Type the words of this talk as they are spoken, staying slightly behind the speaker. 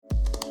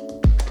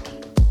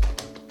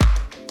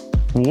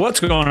What's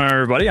going on,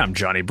 everybody? I'm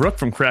Johnny Brook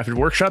from Crafted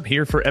Workshop,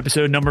 here for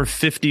episode number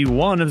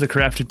 51 of the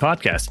Crafted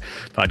Podcast.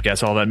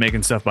 Podcast all about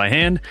making stuff by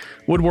hand,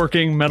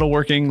 woodworking,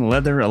 metalworking,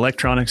 leather,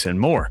 electronics, and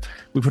more.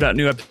 We put out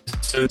new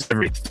episodes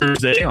every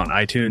Thursday on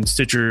iTunes,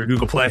 Stitcher,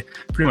 Google Play,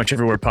 pretty much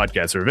everywhere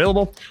podcasts are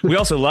available. We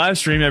also live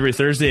stream every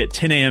Thursday at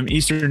 10 a.m.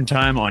 Eastern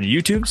Time on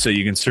YouTube, so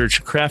you can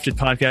search Crafted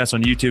Podcast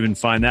on YouTube and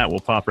find that. We'll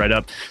pop right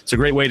up. It's a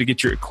great way to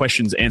get your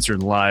questions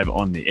answered live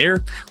on the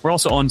air. We're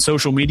also on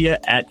social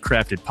media at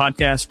Crafted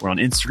Podcast. We're on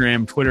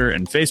Instagram, Twitter,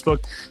 and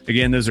Facebook.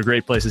 Again, those are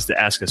great places to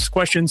ask us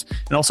questions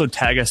and also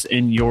tag us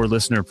in your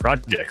listener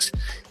projects.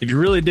 If you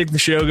really dig the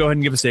show, go ahead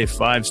and give us a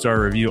 5-star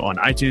review on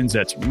iTunes.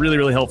 That's really,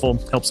 really helpful.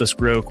 Helps us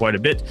grow quite a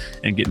bit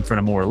and get in front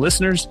of more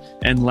listeners.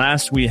 And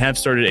last, we have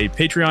started a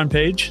Patreon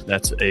page.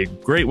 That's a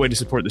great way to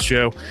support the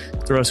show.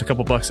 Throw us a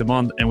couple bucks a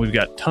month, and we've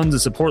got tons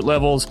of support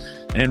levels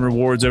and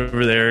rewards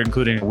over there,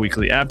 including a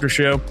weekly after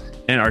show.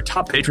 And our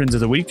top patrons of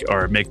the week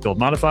are Make, Build,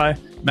 Modify,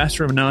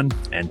 Master of None,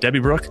 and Debbie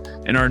Brook.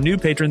 And our new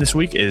patron this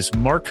week is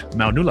Mark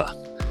Maunula.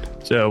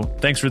 So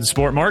thanks for the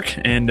support, Mark.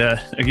 And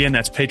again,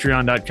 that's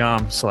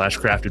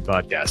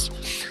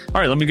patreon.com/craftedpodcast. All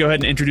right, let me go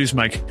ahead and introduce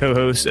my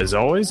co-hosts. As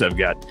always, I've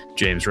got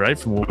James Wright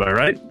from Wood by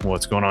Wright.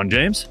 What's going on,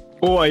 James?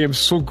 Oh, I am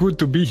so good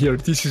to be here.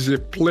 This is a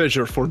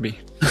pleasure for me.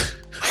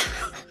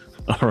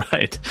 All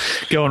right.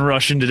 Going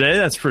Russian today.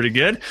 That's pretty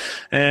good.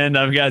 And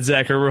I've got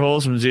Zach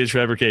Herberholz from ZH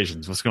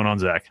Fabrications. What's going on,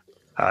 Zach?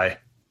 Hi.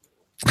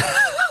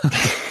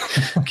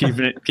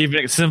 keeping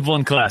it simple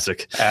and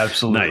classic.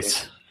 Absolutely.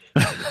 Nice.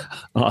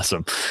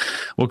 Awesome.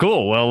 Well,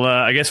 cool. Well,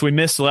 I guess we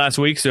missed last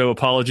week, so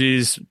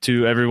apologies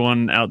to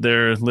everyone out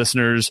there,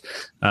 listeners.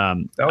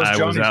 That was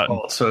Johnny's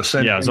fault. So it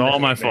was all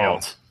my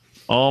fault.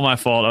 All my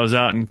fault. I was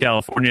out in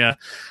California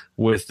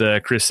with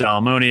Chris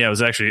Salamone. I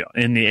was actually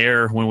in the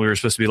air when we were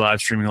supposed to be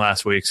live streaming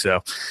last week,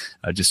 so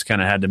I just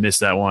kind of had to miss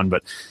that one.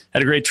 But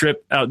had a great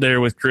trip out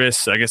there with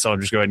Chris. I guess I'll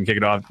just go ahead and kick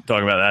it off,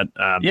 talk about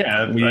that. We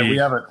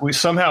haven't. We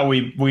somehow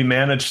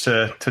managed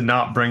to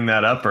not bring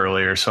that up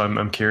earlier, so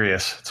I'm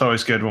curious. It's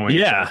always good when we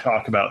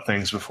talk about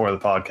things before the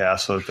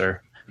podcast, so that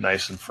they're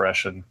nice and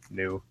fresh and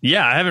new.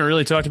 Yeah, I haven't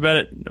really talked about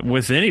it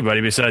with anybody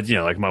besides,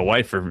 like my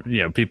wife or,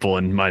 people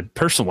in my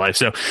personal life.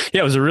 So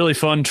yeah, it was a really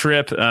fun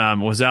trip.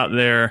 Was out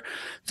there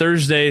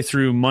Thursday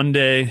through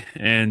Monday.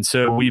 And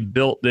so we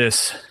built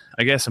this,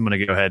 I guess I'm going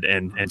to go ahead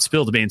and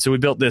spill the beans. So we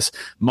built this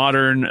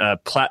modern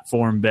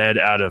platform bed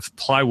out of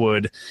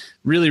plywood.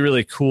 Really,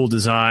 really cool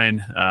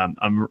design.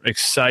 I'm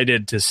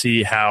excited to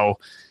see how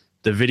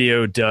the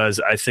video does.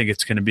 I think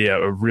it's going to be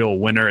a real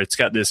winner. It's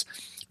got this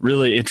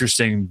really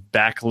interesting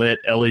backlit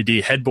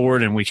LED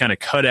headboard, and we kind of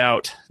cut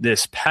out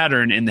this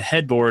pattern in the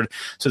headboard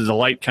so that the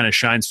light kind of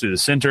shines through the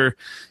center.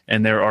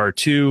 And there are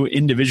 2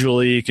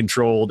 individually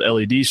controlled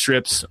LED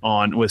strips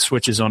with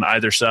switches on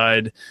either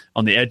side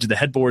on the edge of the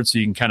headboard, so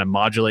you can kind of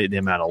modulate the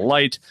amount of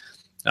light.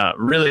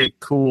 Really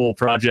cool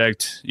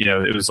project.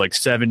 It was like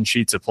 7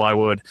 sheets of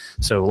plywood,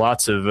 so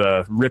lots of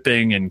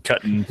ripping and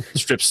cutting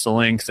strips to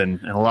length and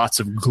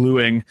lots of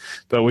gluing.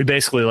 But we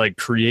basically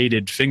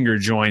created finger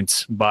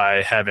joints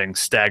by having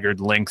staggered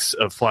lengths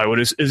of plywood.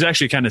 It was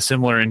actually kind of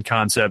similar in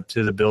concept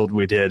to the build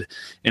we did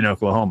in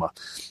Oklahoma.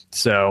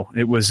 So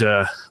it was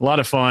a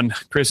lot of fun.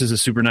 Chris is a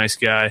super nice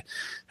guy.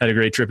 Had a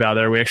great trip out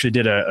there. We actually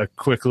did a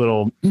quick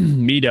little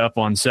meetup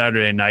on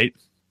Saturday night.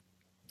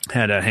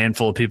 Had a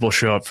handful of people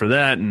show up for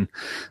that, and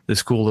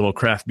this cool little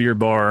craft beer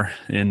bar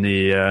in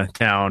the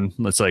town.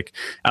 It's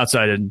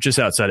just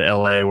outside of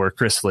LA where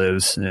Chris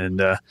lives.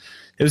 And it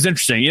was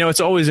interesting.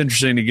 It's always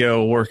interesting to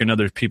go work in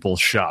other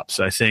people's shops.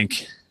 I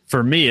think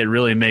for me, it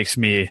really makes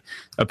me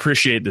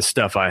appreciate the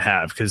stuff I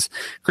have, because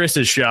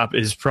Chris's shop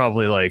is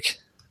probably like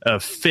a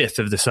fifth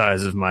of the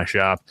size of my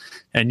shop,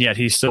 and yet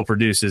he still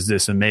produces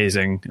this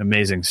amazing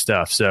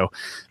stuff. So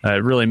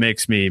it really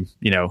makes me,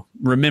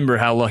 remember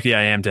how lucky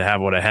I am to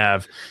have what I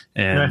have.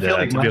 And I feel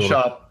like my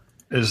shop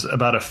is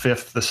about a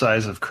fifth the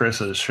size of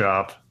Chris's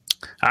shop.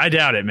 I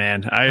doubt it,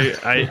 man.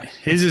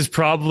 His is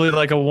probably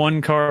like a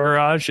 1-car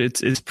garage.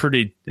 It's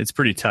pretty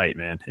tight,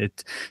 man.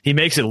 He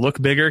makes it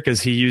look bigger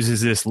because he uses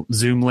this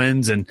zoom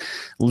lens and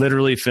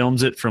literally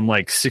films it from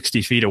like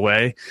 60 feet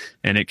away,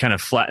 and it kind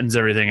of flattens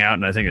everything out,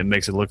 and I think it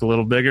makes it look a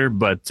little bigger.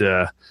 But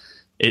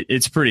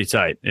it's pretty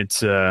tight.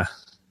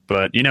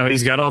 But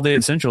he's got all the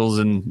essentials,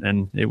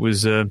 and it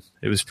was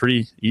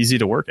pretty easy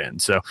to work in.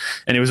 So,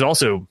 and it was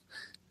also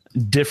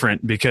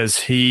different because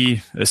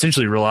he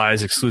essentially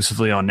relies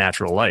exclusively on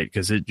natural light,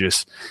 because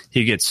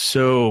he gets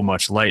so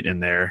much light in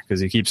there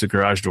because he keeps the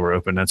garage door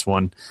open. That's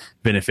one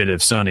benefit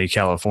of sunny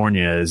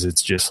California, is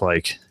it's just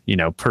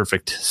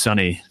perfect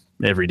sunny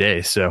every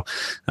day. So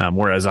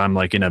whereas I'm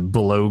in a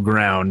below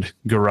ground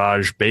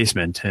garage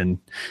basement and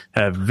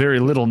have very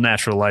little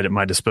natural light at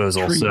my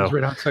disposal. Trees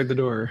right outside the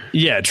door.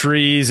 Yeah,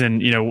 trees,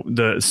 and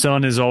the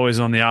sun is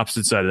always on the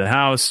opposite side of the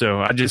house.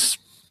 So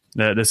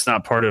that's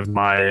not part of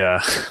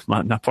my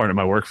not part of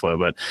my workflow,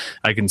 but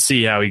I can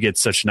see how he gets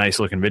such nice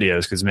looking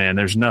videos, because man,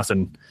 there's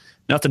nothing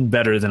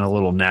better than a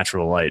little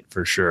natural light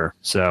for sure.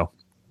 So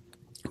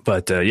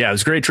But yeah, it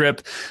was a great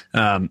trip.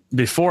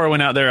 Before I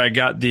went out there, I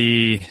got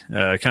the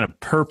kind of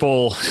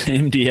purple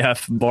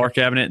MDF bar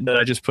cabinet that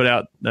I just put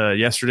out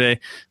yesterday.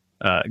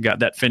 Got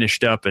that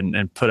finished up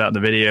and put out in the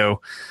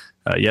video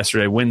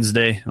yesterday,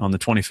 Wednesday on the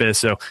 25th.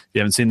 So if you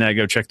haven't seen that,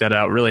 go check that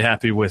out. Really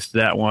happy with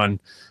that one.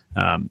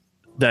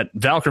 That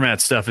Valcromat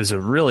stuff is a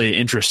really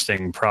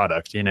interesting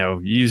product. You know,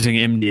 using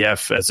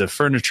MDF as a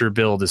furniture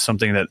build is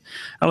something that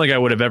I don't think I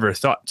would have ever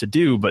thought to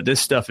do, but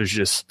this stuff is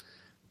just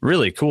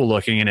really cool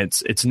looking, and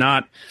it's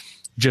not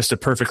just a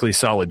perfectly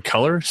solid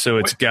color, so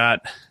it's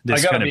got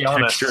this kind of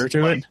texture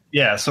to it.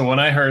 Yeah, so when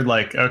I heard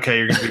like, okay,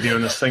 you're going to be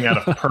doing this thing out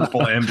of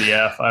purple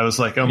MDF, I was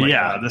like, oh my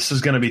God, this is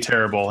going to be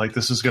terrible. Like,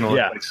 this is going to look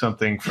like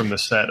something from the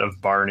set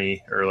of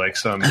Barney, or like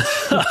some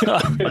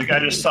like, I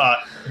just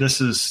thought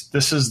this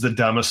is the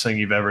dumbest thing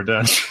you've ever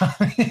done.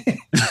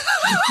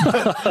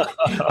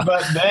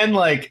 but then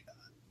like,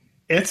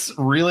 it's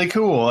really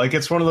cool. Like,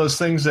 it's one of those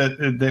things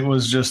that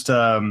was just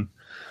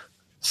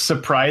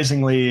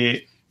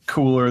surprisingly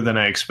cooler than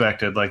I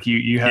expected. Like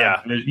you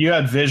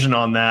had vision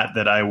on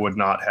that I would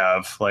not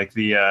have. Like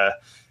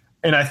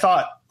and I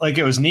thought like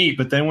it was neat,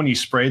 but then when you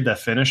sprayed the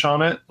finish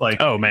on it,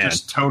 like, oh man,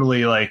 just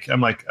totally like,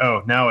 I'm like,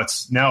 oh, now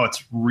it's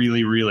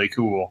really, really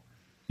cool.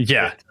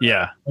 Yeah.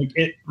 Like,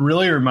 it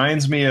really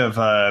reminds me of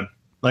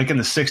like in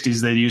the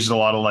 60s, they used a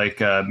lot of like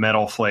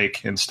metal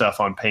flake and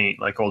stuff on paint,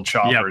 like old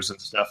choppers and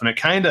stuff. And it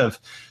kind of,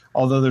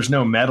 although there's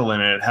no metal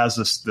in it, it has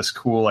this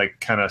cool like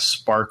kind of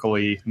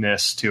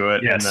sparkliness to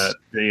it. Yes. And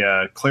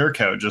the clear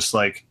coat just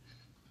like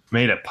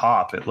made it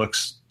pop. It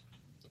looks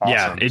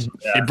awesome.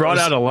 It brought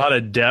out a lot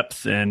of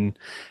depth, and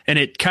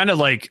it kind of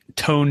like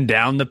toned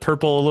down the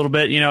purple a little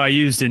bit. You know, I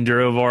used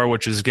Endurovar,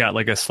 which has got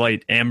like a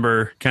slight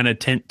amber kind of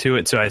tint to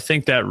it. So I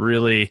think that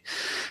really,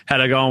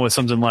 had I gone with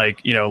something like,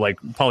 you know, like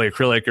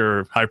polyacrylic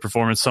or high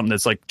performance, something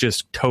that's like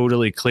just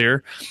totally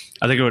clear,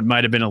 I think it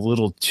might have been a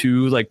little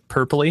too like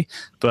purpley,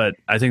 but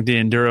I think the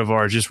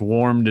Endurovar just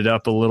warmed it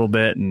up a little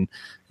bit. And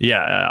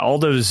all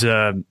those,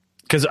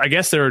 because I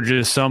guess there are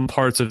just some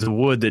parts of the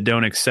wood that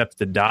don't accept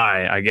the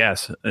dye, I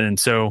guess. And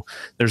so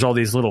there's all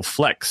these little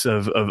flecks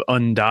of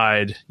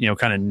undyed, you know,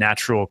 kind of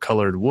natural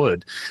colored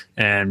wood.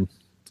 And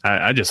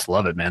I just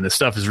love it, man. This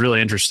stuff is really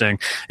interesting.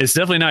 It's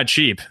definitely not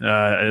cheap.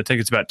 I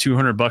think it's about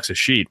 $200 a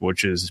sheet,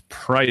 which is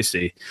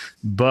pricey,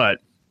 but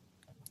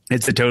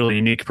it's a totally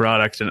unique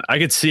product, and I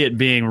could see it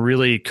being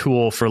really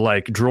cool for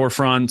like drawer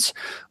fronts,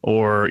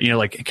 or, you know,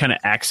 like kind of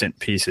accent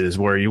pieces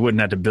where you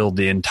wouldn't have to build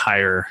the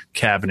entire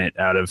cabinet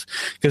out of,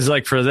 because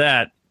like for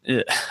that,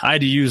 I had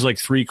to use like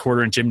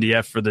 3/4 inch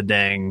MDF for the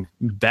dang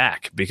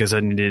back because I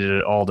needed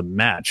it all to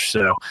match.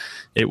 So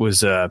it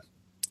was,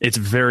 it's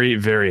very,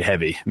 very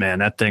heavy, man.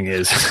 That thing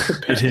is,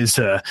 it is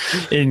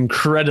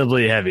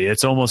incredibly heavy.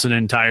 It's almost an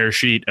entire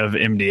sheet of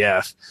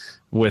MDF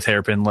with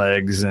hairpin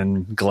legs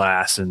and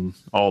glass and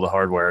all the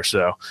hardware.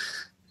 So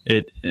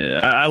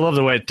I love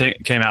the way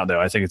it came out,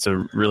 though. I think it's a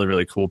really,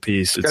 really cool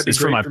piece. It's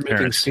for my parents.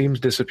 Making seams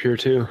disappear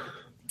too.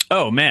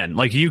 Oh man,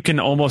 like you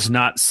can almost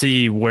not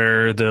see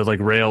where the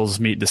like rails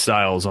meet the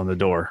stiles on the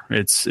door.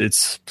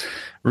 It's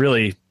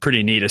really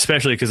pretty neat,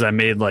 especially because I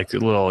made like a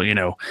little, you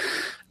know,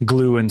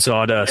 glue and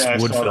sawdust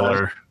wood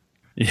filler.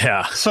 That.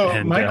 Yeah.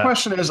 So my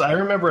question is, I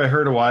remember I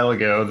heard a while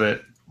ago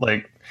that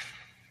like,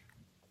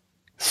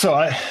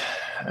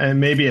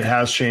 and maybe it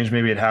has changed,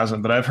 maybe it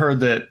hasn't, but I've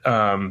heard that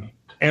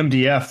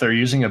MDF, they're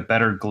using a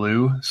better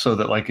glue so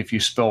that like if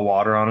you spill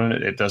water on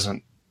it, it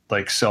doesn't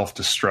like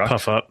self-destruct.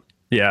 Puff up.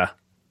 Yeah.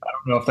 I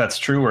don't know if that's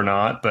true or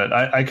not, but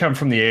I come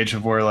from the age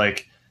of where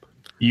like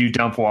you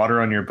dump water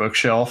on your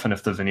bookshelf, and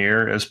if the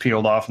veneer is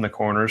peeled off in the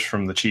corners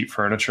from the cheap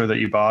furniture that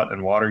you bought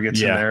and water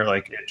gets in there,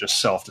 like it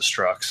just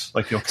self-destructs.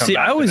 Like you'll come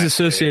back. I always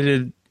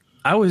associated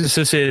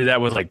that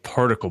with like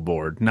particle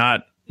board,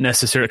 not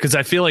necessarily, because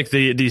I feel like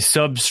the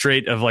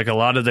substrate of like a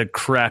lot of the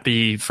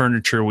crappy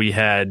furniture we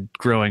had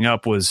growing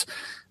up was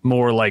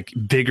more like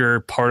bigger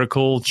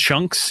particle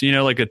chunks, you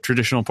know, like a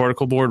traditional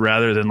particle board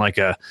rather than like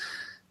a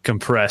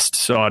compressed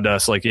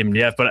sawdust like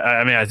MDF. But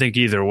I mean, I think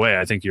either way,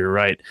 I think you're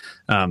right.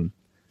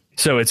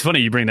 So it's funny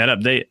you bring that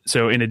up.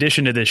 So in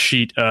addition to this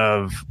sheet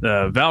of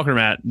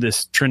Valcromat,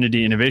 this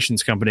Trinity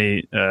Innovations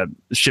company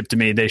shipped to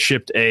me. They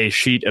shipped a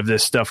sheet of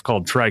this stuff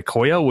called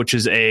Tricoya, which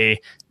is a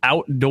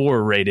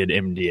outdoor rated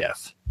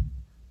MDF.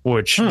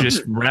 Which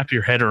just wrap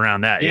your head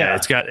around that. Yeah,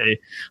 it's got a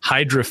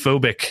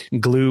hydrophobic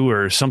glue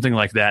or something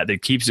like that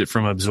keeps it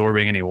from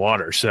absorbing any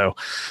water. So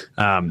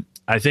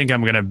I think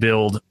I'm going to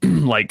build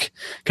like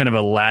kind of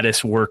a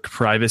lattice work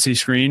privacy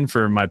screen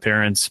for my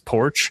parents'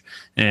 porch.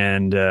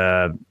 And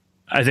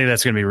I think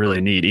that's going to be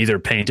really neat. Either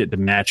paint it to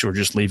match or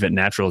just leave it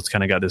natural. It's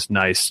kind of got this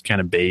nice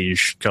kind of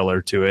beige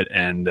color to it.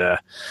 And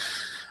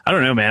I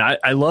don't know, man.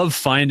 I love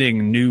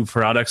finding new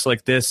products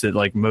like this that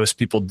like most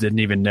people didn't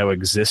even know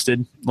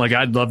existed. Like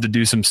I'd love to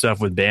do some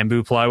stuff with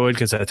bamboo plywood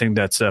because I think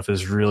that stuff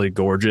is really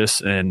gorgeous,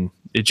 and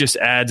it just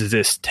adds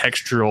this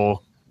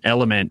textural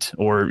element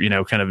or, you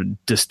know, kind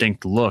of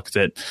distinct look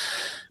that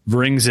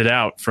brings it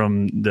out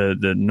from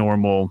the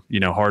normal,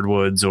 you know,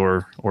 hardwoods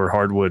or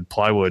hardwood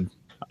plywood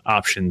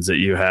options that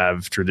you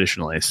have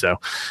traditionally. So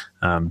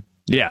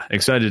Yeah,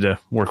 excited to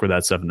work with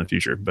that stuff in the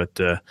future. But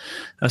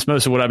that's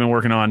most of what I've been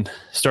working on.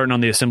 Starting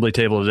on the assembly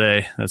table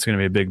today. That's going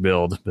to be a big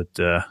build, but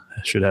I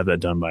should have that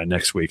done by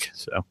next week.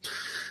 So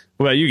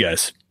what about you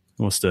guys?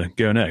 Who wants to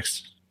go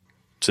next?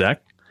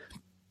 Zach?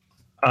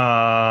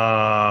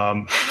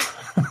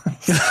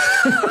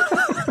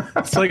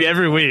 It's like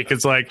every week.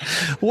 It's like,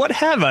 what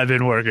have I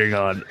been working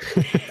on?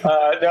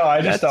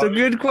 No, that's a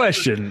good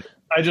question.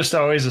 I just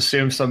always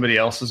assume somebody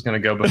else is going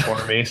to go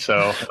before me.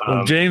 So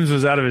well, James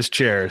was out of his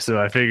chair,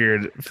 so I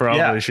figured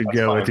probably should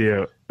go with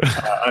you.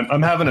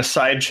 I'm having a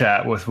side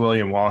chat with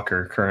William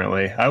Walker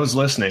currently. I was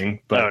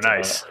listening, but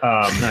nice.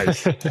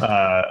 Nice.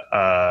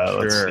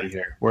 Let's see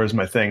here. Where's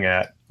my thing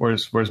at?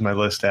 Where's my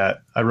list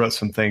at? I wrote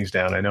some things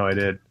down. I know I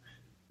did.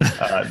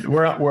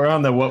 We're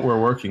on the what we're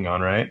working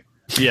on, right?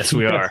 Yes,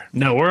 we are.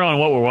 No, we're on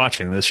what we're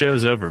watching. The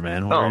show's over,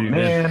 man. Where have you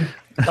been?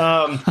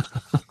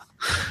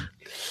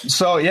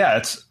 So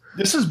yeah,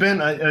 this has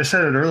been, I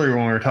said it earlier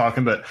when we were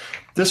talking, but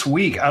this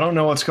week, I don't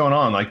know what's going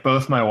on. Like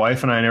both my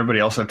wife and I and everybody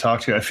else I've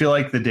talked to, I feel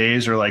like the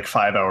days are like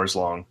 5 hours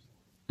long.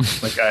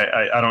 Like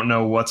I don't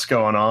know what's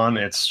going on.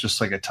 It's just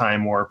like a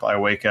time warp. I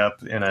wake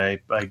up and I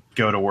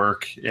go to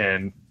work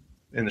and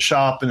in the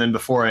shop. And then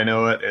before I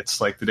know it, it's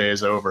like the day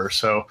is over.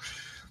 So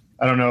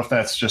I don't know if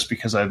that's just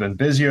because I've been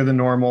busier than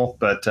normal,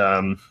 but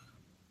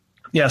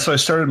yeah, so I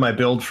started my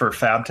build for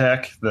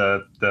FabTech,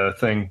 the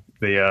thing,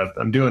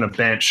 I'm doing a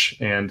bench,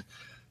 and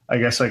I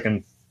guess I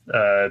can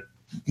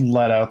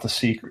let out the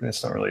secret.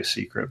 It's not really a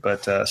secret,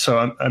 but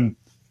so I'm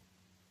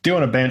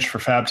doing a bench for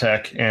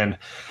FabTech, and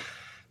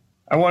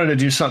I wanted to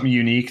do something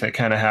unique that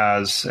kind of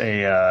has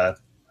a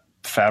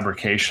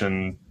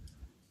fabrication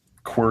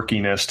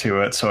quirkiness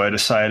to it. So I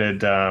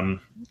decided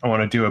I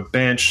want to do a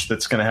bench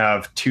that's going to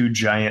have 2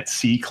 giant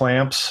C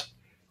clamps,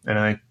 and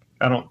I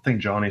don't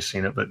think Johnny's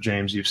seen it, but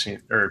James, you've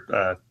seen, or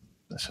I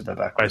said that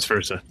backwards. Vice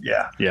versa.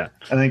 Yeah.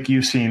 I think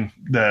you've seen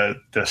the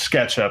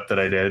SketchUp that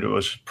I did. It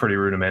was pretty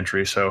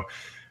rudimentary. So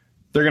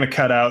they're going to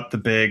cut out the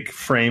big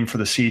frame for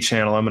the C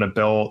channel. I'm going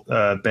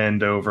to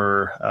bend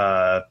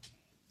over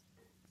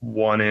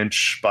 1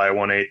 inch by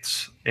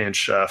 1/8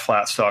 inch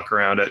flat stock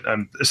around it.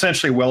 I'm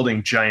essentially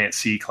welding giant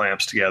C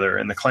clamps together,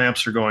 and the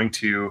clamps are going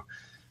to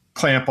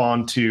clamp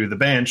onto the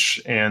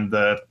bench, and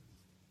the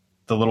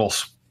little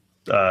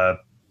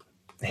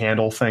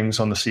handle things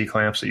on the C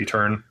clamps that you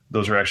turn,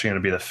 those are actually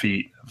going to be the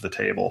feet of the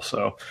table.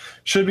 So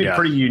should be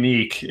pretty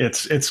unique.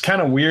 It's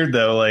kind of weird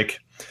though. Like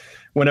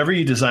whenever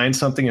you design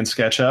something in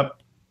SketchUp,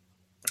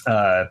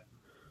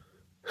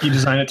 you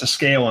design it to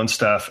scale and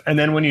stuff. And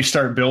then when you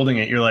start building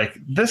it, you're like,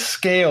 this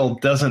scale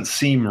doesn't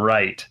seem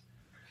right.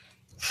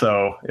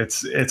 So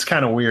it's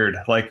kind of weird.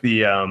 Like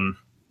the,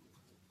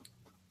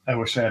 I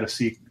wish I had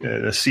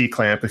a C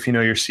clamp. If you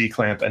know your C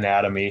clamp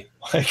anatomy,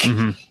 like,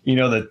 you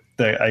know, the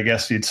I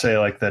guess you'd say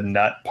like the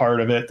nut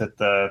part of it that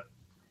the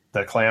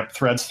clamp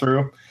threads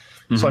through.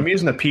 So I'm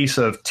using a piece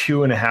of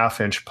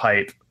 2.5 inch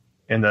pipe,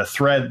 and the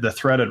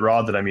threaded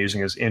rod that I'm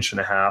using is 1.5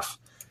 inches.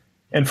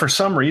 And for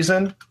some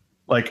reason,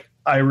 like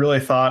I really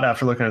thought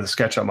after looking at the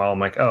SketchUp model, I'm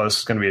like, oh, this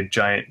is going to be a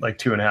giant, like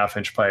 2.5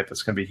 inch pipe.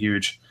 That's going to be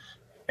huge.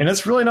 And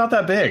it's really not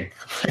that big.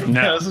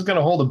 No. This is going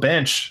to hold a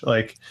bench.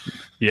 Like,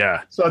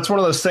 yeah. So it's one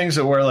of those things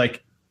that where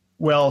like,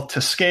 well, to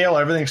scale,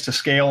 everything's to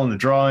scale in the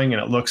drawing,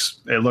 and it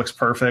looks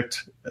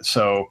perfect.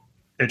 So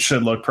it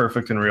should look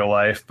perfect in real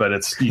life, but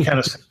you kind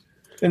of,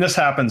 and this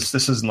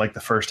isn't like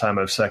the first time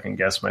I've second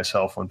guessed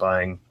myself when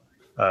buying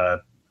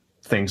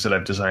things that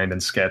I've designed in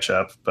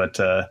SketchUp, but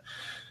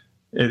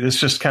it's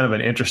just kind of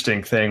an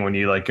interesting thing when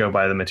you like go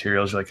buy the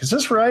materials. You're like, is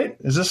this right?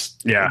 Did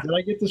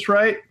I get this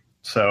right?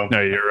 So no,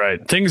 you're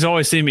right. Things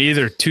always seem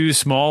either too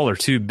small or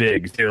too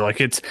big. Too.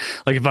 Like it's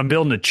like if I'm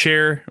building a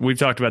chair, we've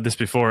talked about this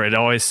before. It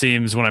always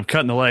seems when I'm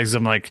cutting the legs,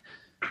 I'm like,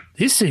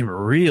 these seem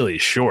really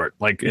short.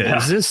 Like,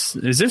 is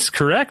this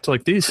correct?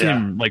 Like these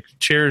seem like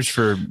chairs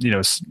for,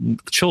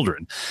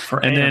 children.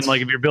 And then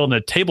like if you're building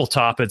a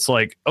tabletop, it's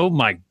like, oh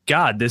my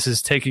God, this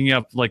is taking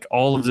up like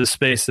all of the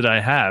space that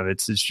I have.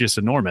 It's just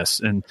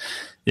enormous. And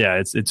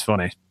yeah, it's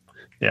funny.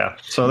 Yeah.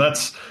 So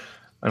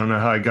I don't know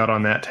how I got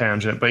on that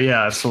tangent, but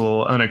yeah, it's a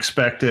little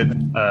unexpected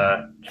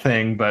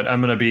thing, but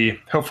I'm going to be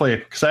hopefully,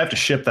 because I have to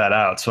ship that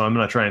out. So I'm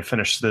going to try and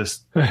finish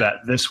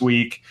this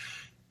week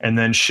and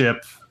then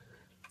ship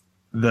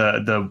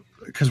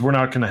because we're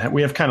not going to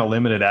we have kind of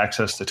limited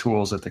access to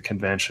tools at the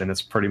convention.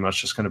 It's pretty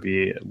much just going to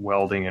be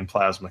welding and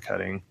plasma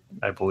cutting,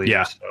 I believe.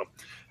 Yeah. So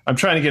I'm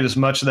trying to get as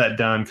much of that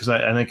done because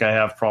I think I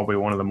have probably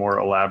one of the more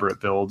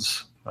elaborate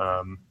builds.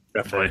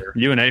 Definitely.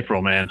 You and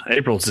April, man.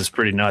 April's is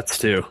pretty nuts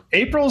too.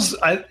 April's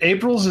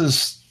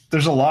is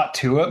there's a lot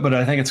to it, but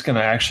I think it's going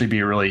to actually be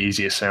a really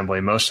easy assembly.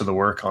 Most of the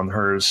work on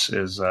hers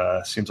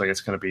seems like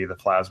it's going to be the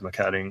plasma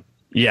cutting.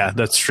 Yeah,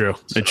 that's true.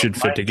 It should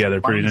fit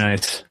together pretty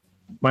nice.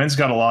 Mine's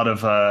got a lot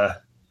of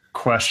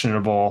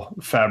questionable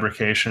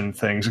fabrication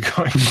things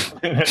going on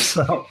in it,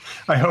 so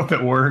I hope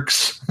it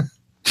works.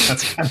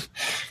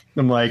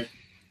 I'm like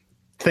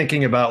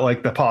thinking about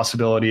like the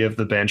possibility of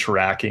the bench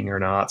racking or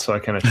not, so I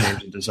kind of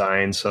changed the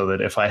design so that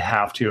if I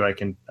have to, I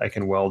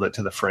can weld it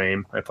to the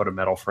frame. I put a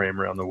metal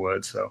frame around the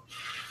wood, so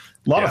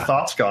a lot of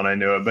thoughts gone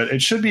into it, but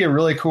it should be a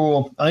really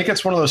cool. I think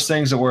it's one of those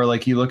things that where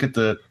like you look at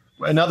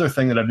another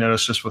thing that I've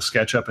noticed just with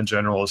SketchUp in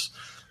general is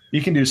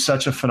you can do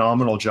such a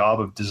phenomenal job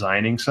of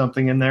designing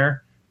something in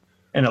there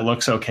and it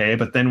looks okay.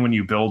 But then when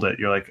you build it,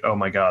 you're like, oh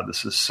my God,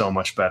 this is so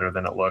much better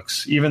than it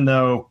looks. Even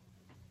though,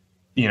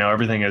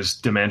 everything is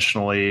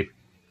dimensionally,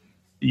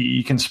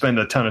 you can spend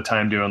a ton of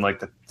time doing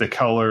like the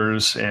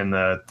colors and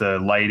the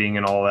lighting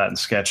and all that in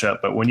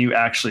SketchUp. But when you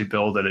actually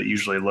build it, it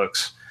usually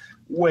looks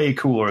way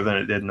cooler than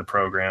it did in the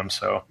program.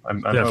 So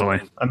I'm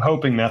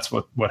hoping that's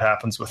what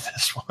happens with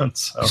this one.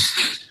 So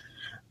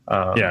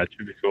it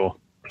should be cool.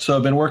 So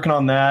I've been working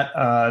on that.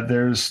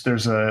 There's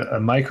a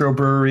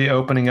microbrewery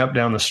opening up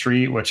down the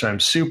street, which I'm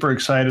super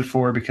excited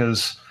for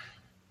because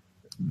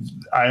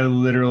I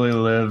literally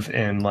live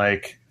in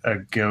like a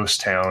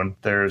ghost town.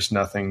 There's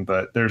nothing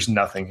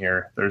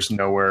here. There's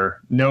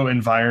no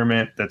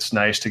environment that's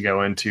nice to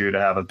go into to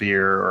have a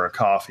beer or a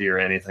coffee or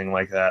anything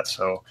like that.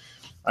 So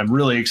I'm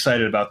really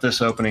excited about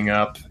this opening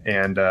up,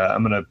 and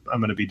I'm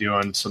gonna be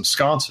doing some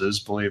sconces,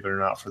 believe it or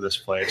not, for this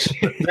place.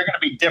 But they're gonna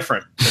be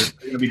different.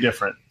 They're gonna be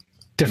different.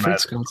 Different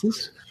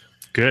sconces.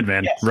 Good,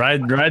 man. Yes.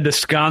 Ride the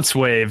sconce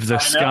wave, the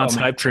sconce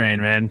hype train,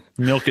 man.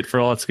 Milk it for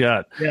all it's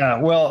got. Yeah.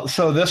 Well,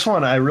 so this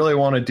one I really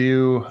want to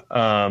do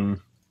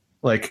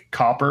like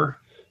copper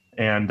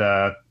and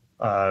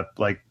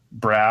like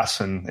brass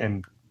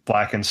and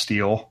black and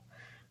steel,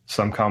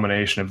 some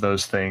combination of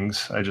those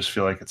things. I just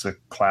feel like it's a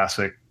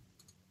classic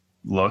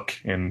look,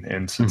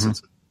 and since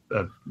it's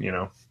a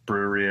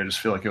brewery, I just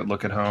feel like it would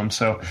look at home.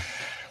 So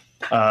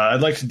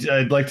I'd like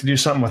to do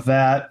something with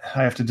that.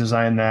 I have to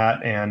design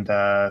that, and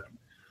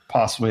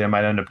possibly I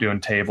might end up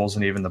doing tables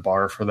and even the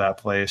bar for that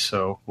place.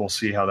 So we'll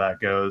see how that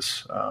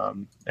goes.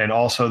 And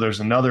also there's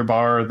another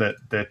bar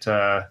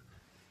that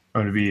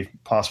I'm going to be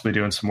possibly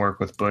doing some work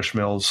with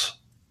Bushmills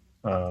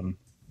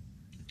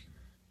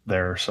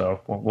there. So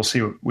we'll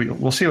see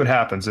we'll see what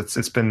happens.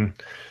 It's been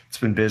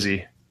busy,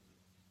 a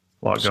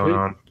lot going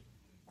on.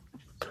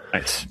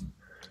 Nice.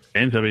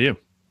 And how about you?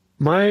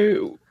 My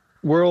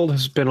world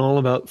has been all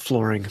about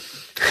flooring.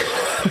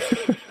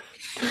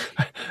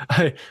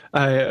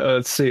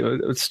 Let's see.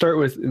 Let's start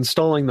with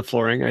installing the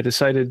flooring. I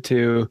decided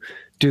to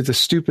do the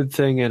stupid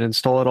thing and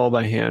install it all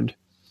by hand.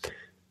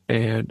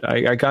 And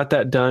I got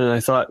that done, and I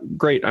thought,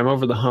 great, I'm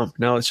over the hump.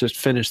 Now let's just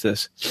finish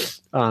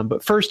this.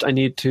 But first I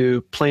need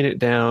to plane it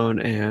down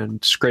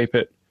and scrape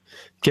it,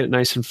 get it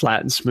nice and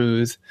flat and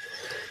smooth.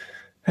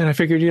 And I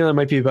figured, that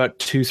might be about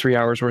 2-3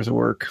 hours worth of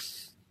work.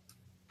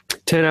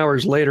 10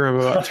 hours later, I'm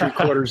about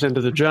 3/4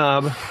 into the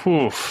job.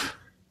 Oof.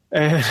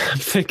 And I'm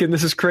thinking,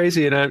 this is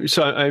crazy. And I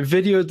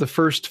videoed the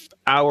first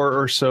hour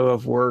or so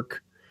of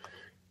work.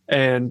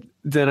 And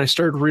then I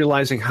started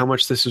realizing how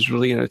much this is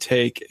really going to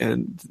take.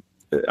 And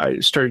I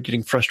started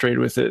getting frustrated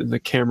with it. And the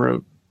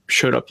camera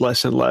showed up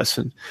less and less.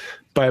 And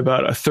by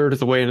about 1/3 of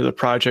the way into the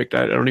project,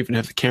 I don't even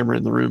have the camera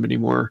in the room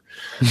anymore.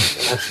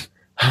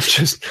 I'm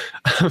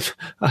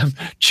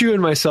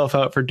chewing myself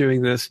out for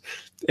doing this.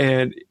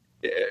 And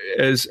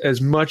as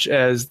much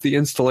as the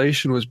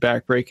installation was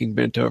backbreaking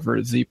bent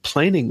over, the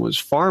planing was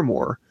far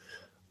more,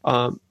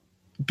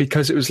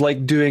 because it was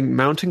like doing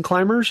mountain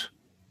climbers.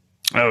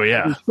 Oh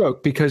yeah.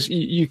 Because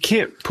you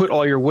can't put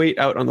all your weight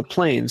out on the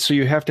plane, so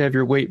you have to have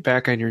your weight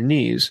back on your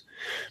knees,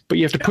 but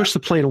you have to push the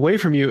plane away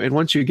from you. And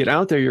once you get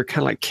out there, you're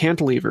kind of like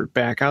cantilevered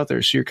back out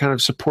there. So you're kind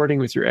of supporting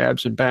with your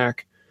abs and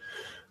back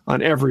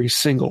on every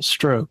single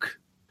stroke.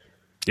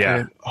 Yeah.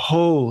 And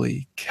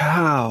holy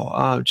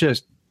cow.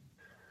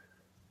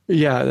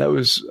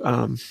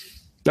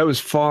 That was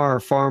far,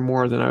 far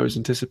more than I was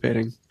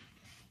anticipating.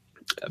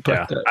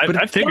 But,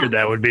 I figured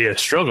that would be a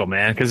struggle,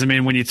 man. Because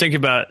when you think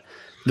about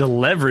the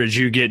leverage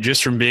you get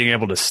just from being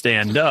able to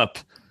stand up,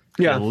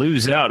 you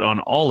lose out on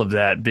all of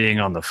that being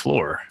on the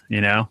floor.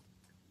 Yeah.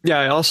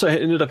 I also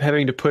ended up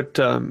having to put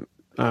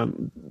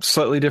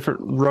slightly different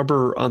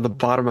rubber on the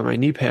bottom of my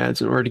knee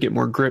pads in order to get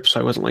more grip, so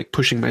I wasn't like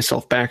pushing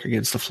myself back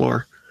against the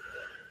floor.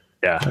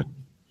 Yeah,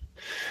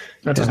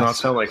 that does not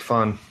sound like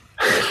fun.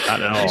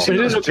 Not at all. So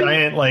it is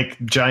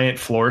giant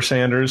floor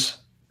sanders.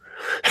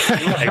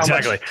 Yeah,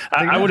 exactly.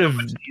 I would have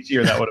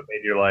easier. That would have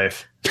made your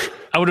life.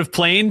 I would have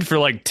planed for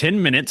like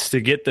 10 minutes to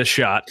get the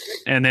shot,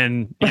 and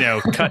then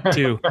cut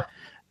to.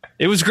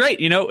 It was great.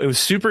 It was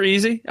super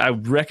easy. I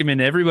would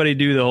recommend everybody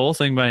do the whole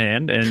thing by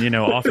hand, and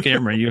off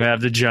camera you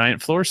have the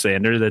giant floor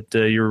sander that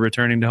you were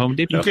returning to Home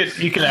Depot.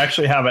 You could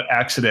actually have it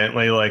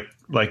accidentally,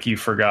 like you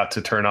forgot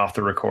to turn off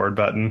the record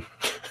button.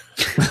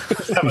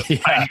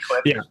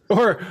 Yeah.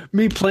 Or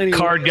me playing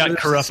card got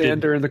corrupted.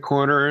 Sander in the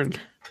corner and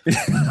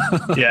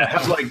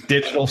have like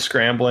digital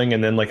scrambling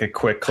and then like a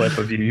quick clip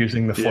of you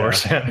using the floor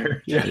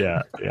sander.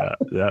 Yeah.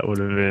 That would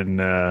have been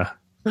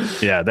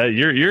that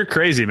you're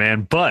crazy,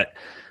 man. But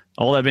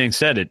all that being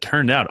said, it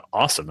turned out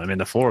awesome.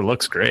 The floor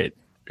looks great.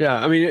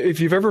 Yeah, if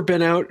you've ever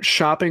been out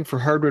shopping for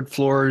hardwood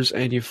floors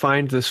and you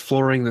find this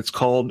flooring that's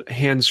called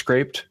hand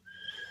scraped,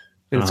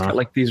 and it's got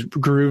like these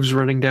grooves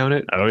running down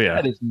it. Oh yeah,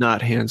 that is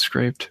not hand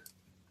scraped.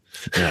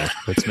 No,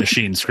 it's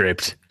machine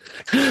scraped.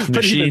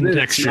 Machine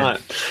texture.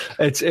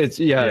 It's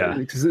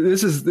because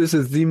this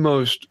is the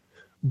most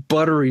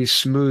buttery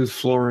smooth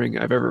flooring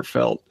I've ever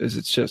felt.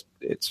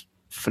 It's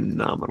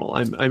phenomenal.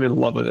 I'm in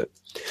love with it.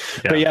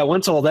 Yeah. But yeah,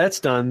 once all that's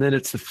done, then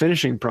it's the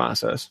finishing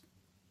process.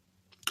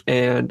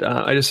 And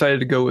I decided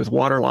to go with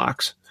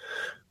Waterlox,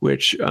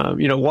 which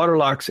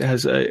Waterlox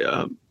has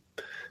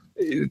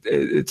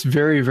it's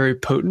very, very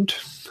potent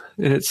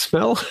in its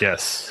smell.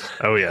 Yes.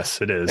 Oh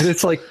yes, it is. And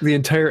it's like the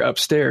entire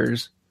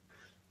upstairs.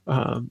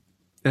 And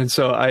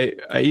so I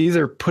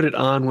either put it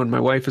on when my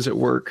wife is at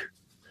work,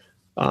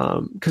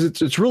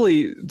 because it's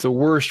really the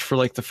worst for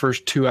like the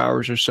first 2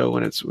 hours or so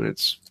when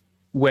it's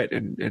wet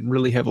and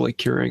really heavily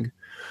curing,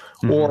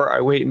 or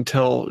I wait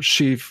until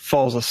she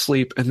falls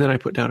asleep and then I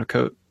put down a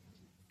coat.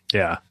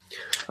 Yeah.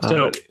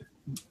 So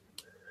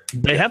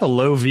they have a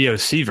low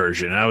VOC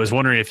version. I was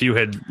wondering if you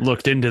had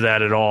looked into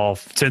that at all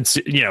since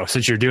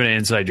you're doing it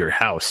inside your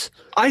house.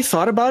 I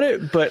thought about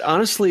it, but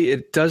honestly,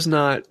 it does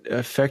not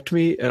affect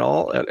me at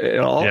all.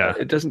 Yeah.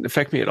 It doesn't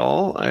affect me at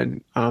all.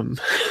 And,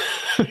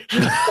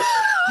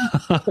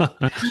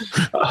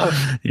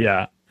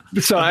 yeah.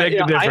 So I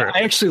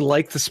actually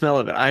like the smell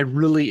of it. I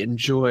really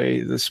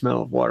enjoy the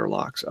smell of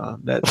Waterlox.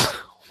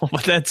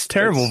 That's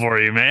terrible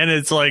for you, man.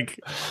 It's like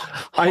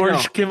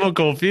harsh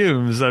chemical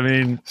fumes. I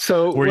mean,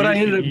 so what I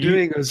ended up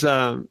doing was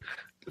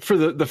for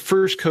the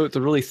first coat,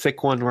 the really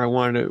thick one where I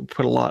wanted to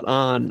put a lot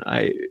on.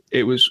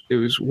 It was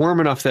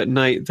warm enough that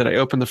night that I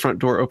opened the front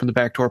door, opened the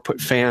back door,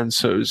 put fans,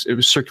 so it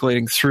was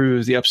circulating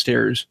through the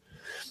upstairs,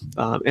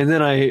 and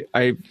then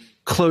I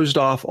closed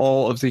off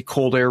all of the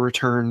cold air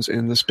returns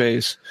in the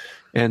space,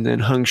 and then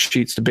hung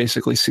sheets to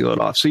basically seal it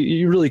off. So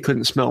you really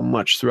couldn't smell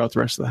much throughout the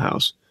rest of the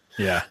house.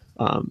 Yeah.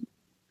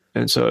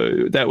 And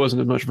so that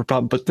wasn't as much of a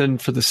problem. But then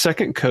for the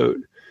second coat,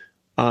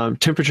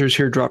 temperatures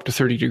here dropped to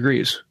 30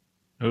 degrees.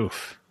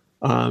 Oof.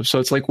 So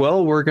it's like,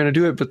 well, we're going to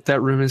do it, but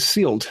that room is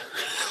sealed.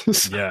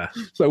 Yeah.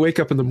 So I wake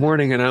up in the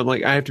morning and I'm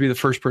like, I have to be the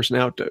first person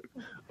out to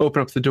open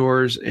up the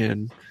doors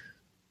and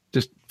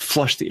just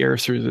flush the air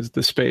through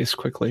the space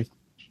quickly.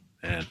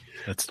 Man,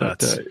 that's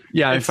nuts.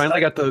 I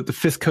finally got the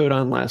fifth coat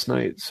on last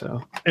night.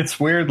 So it's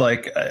weird.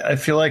 Like, I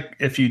feel like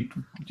if you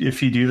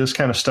do this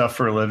kind of stuff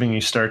for a living, you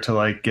start to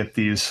like get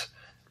these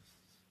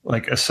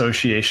like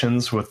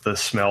associations with the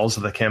smells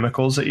of the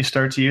chemicals that you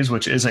start to use,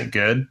 which isn't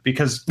good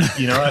because,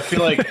 I feel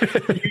like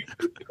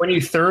when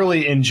you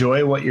thoroughly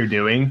enjoy what you're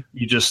doing,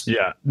 you just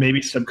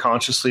maybe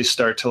subconsciously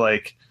start to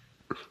like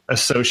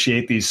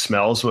associate these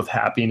smells with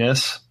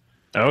happiness.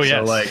 Oh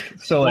yeah.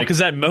 So because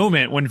that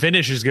moment when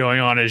finish is going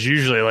on is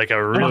usually like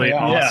a really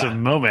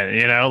awesome moment,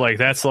 like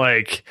that's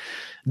like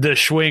the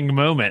swing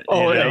moment.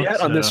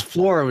 On this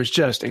floor was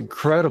just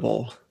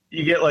incredible.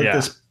 You get like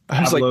this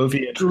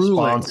Pavlovian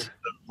response,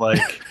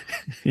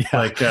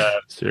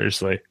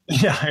 seriously.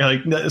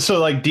 Yeah.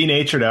 So like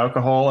denatured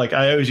alcohol. Like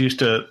I always used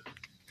to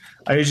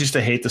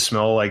hate the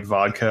smell of like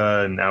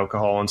vodka and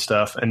alcohol and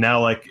stuff. And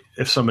now like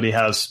if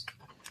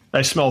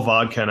I smell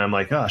vodka and I'm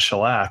like, oh,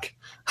 shellac.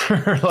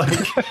 Paste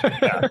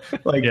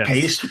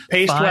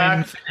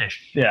wax.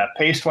 Finish. Yeah,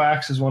 paste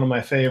wax is one of my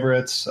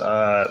favorites.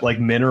 Like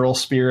mineral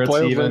spirits,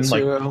 boiled even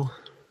like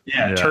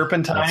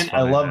turpentine.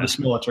 I love the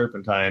smell of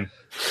turpentine.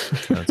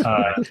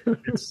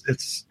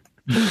 It's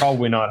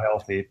probably not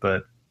healthy,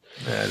 but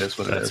it is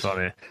what it is. That's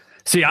funny.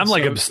 See, I'm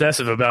like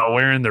obsessive about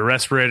wearing the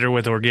respirator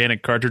with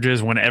organic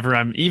cartridges whenever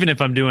even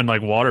if I'm doing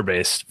like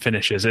water-based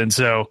finishes. And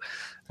so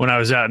when I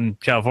was out in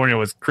California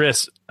with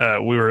Chris,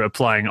 we were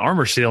applying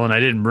Armor Seal, and I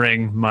didn't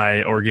bring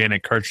my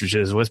organic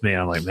cartridges with me.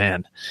 I'm like,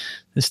 man,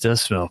 this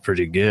does smell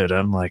pretty good.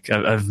 I'm like,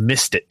 I've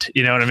missed it.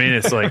 You know what I mean?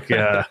 It's like,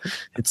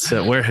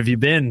 where have you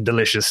been?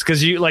 Delicious.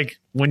 Because you like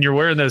when you're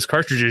wearing those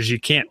cartridges, you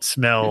can't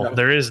smell. Yeah.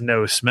 There is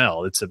no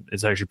smell. It's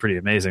actually pretty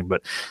amazing.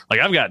 But like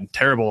I've gotten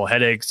terrible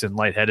headaches and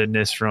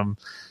lightheadedness from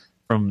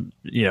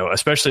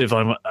especially if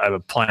I'm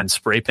applying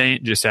spray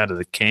paint just out of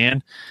the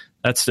can.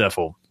 That stuff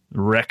will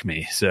wreck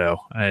me. So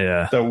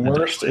the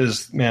worst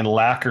is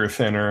lacquer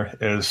thinner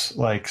is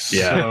like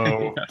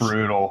so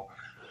brutal.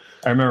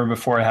 I remember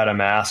before I had a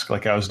mask,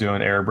 like I was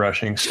doing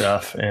airbrushing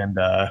stuff, and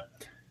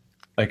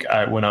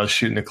when I was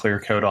shooting the clear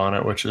coat on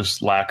it, which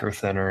is lacquer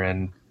thinner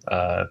and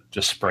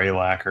just spray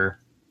lacquer.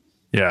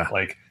 Yeah,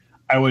 like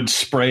I would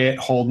spray it,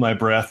 hold my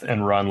breath,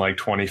 and run like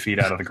 20 feet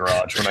out of the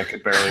garage when I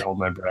could barely hold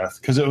my breath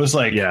because it was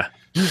like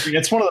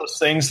it's one of those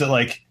things that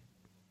like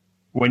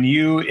when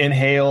you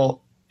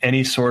inhale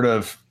any sort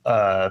of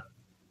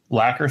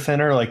lacquer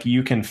thinner, like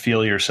you can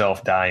feel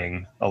yourself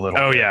dying a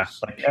little bit. Yeah.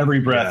 Like every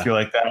breath you're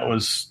like, that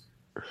was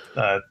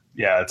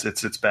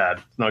it's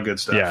bad. It's not good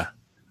stuff. Yeah.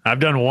 I've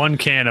done one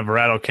can of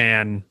Rattle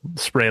Can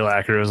spray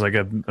lacquer. It was like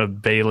a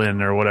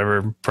Balin or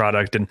whatever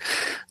product and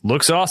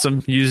looks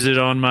awesome. Used it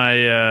on my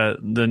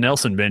the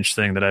Nelson bench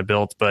thing that I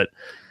built, but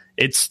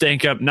it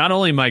stank up not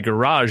only my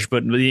garage,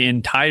 but the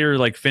entire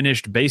like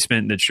finished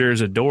basement that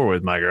shares a door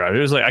with my garage.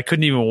 It was like I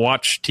couldn't even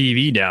watch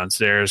TV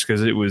downstairs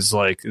because it was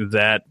like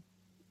that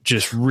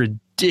just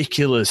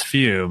ridiculous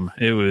fume.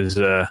 It was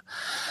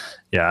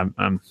Yeah,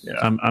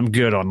 I'm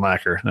good on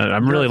lacquer.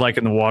 I'm really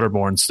liking the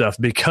waterborne stuff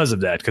because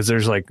of that, because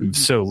there's like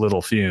so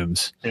little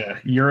fumes. Yeah,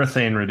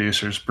 urethane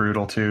reducer's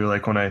brutal too.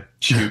 Like when I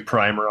shoot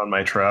primer on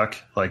my truck,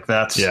 like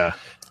that's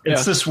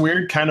it's this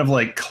weird kind of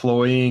like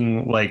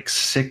cloying, like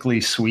sickly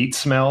sweet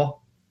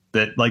smell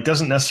that like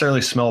doesn't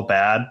necessarily smell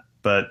bad,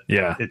 but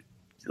it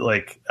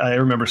like I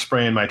remember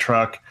spraying my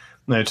truck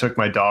and I took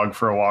my dog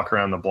for a walk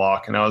around the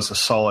block and I was a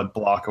solid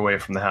block away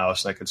from the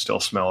house and I could still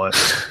smell it.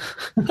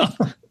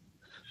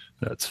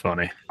 That's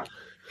funny.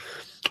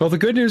 Well, the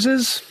good news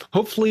is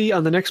hopefully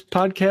on the next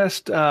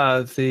podcast,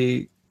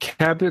 the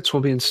cabinets will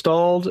be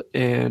installed.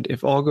 And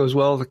if all goes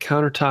well, the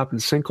countertop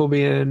and sink will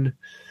be in.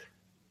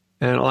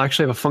 And I'll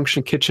actually have a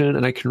functioning kitchen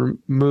and I can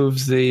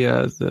remove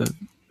the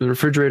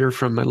refrigerator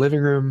from my living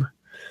room.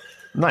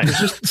 Nice. There's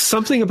just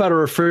something about a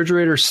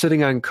refrigerator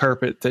sitting on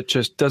carpet that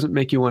just doesn't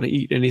make you want to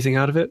eat anything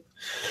out of it.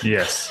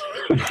 Yes.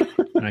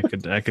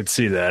 I could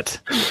see that.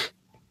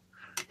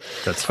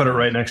 Let's put it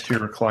right next to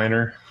your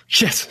recliner.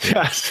 Yes.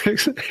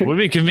 Would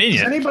be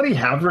convenient. Does anybody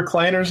have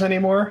recliners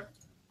anymore?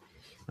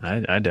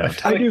 I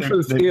don't. I do for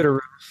the theater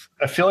room.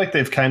 I feel like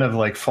they've kind of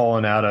like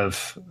fallen out of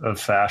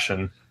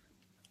fashion.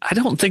 I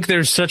don't think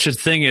there's such a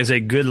thing as a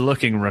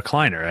good-looking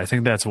recliner. I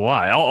think that's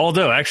why.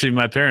 Although, actually,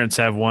 my parents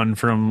have one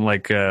from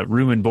like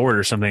Room and Board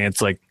or something.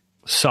 It's like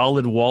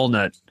solid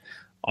walnut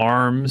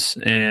arms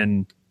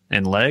and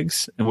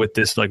legs with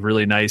this like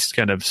really nice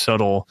kind of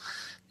subtle,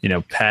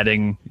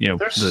 padding,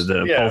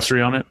 the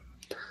upholstery on it.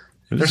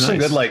 There's some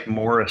good like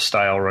Morris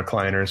style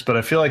recliners, but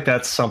I feel like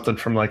that's something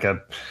from like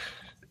a,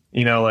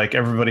 like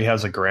everybody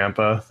has a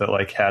grandpa that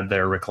like had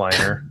their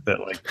recliner that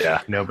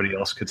like nobody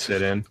else could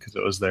sit in because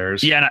it was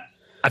theirs. Yeah, and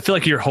I feel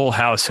like your whole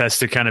house has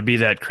to kind of be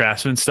that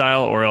Craftsman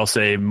style, or else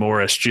a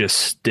Morris just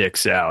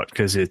sticks out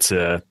because that's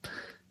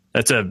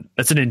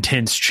an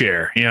intense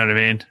chair. You know what I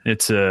mean?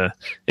 It's a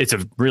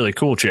really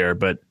cool chair,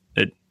 but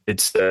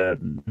it's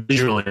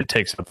visually it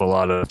takes up a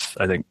lot of,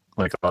 I think,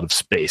 like a lot of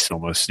space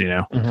almost.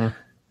 Mm-hmm.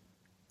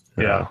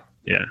 Yeah.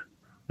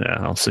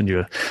 I'll send you.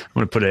 I'm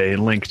going to put a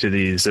link to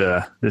this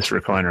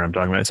recliner I'm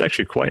talking about. It's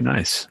actually quite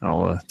nice.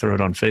 I'll throw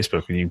it on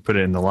Facebook and you can put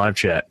it in the live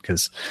chat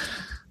because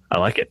I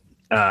like it.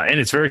 And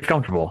it's very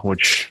comfortable,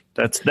 which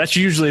that's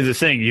usually the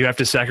thing. You have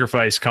to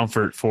sacrifice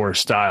comfort for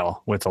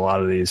style with a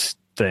lot of these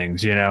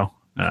things,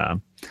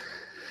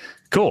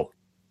 Cool.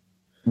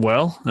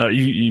 Well,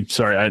 you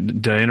sorry,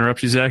 did I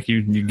interrupt you, Zach?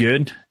 You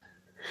good?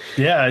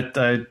 Yeah,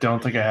 I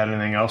don't think I had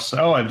anything else.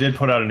 Oh, I did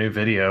put out a new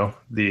video.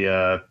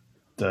 The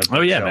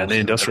the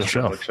industrial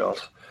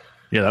shelf.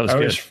 Yeah, that was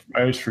good.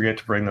 I always forget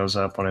to bring those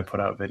up when I put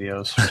out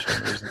videos. For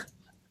some reason.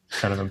 It's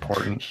kind of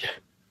important.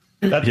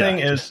 That thing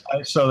is,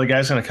 so the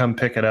guy's going to come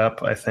pick it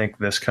up, I think,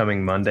 this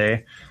coming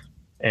Monday.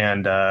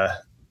 And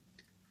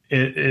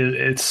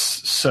it's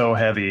so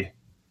heavy.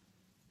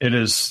 It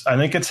is, I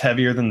think it's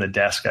heavier than the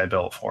desk I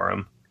built for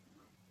him.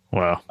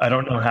 Wow. I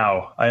don't know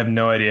how. I have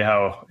no idea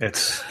how.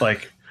 It's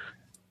like,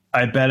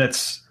 I bet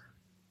it's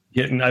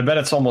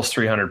almost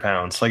 300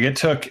 pounds. Like it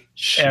took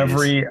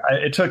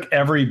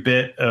every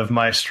bit of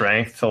my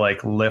strength to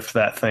like lift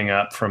that thing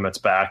up from its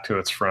back to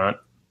its front.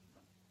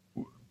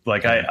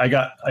 Like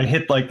I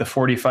hit like the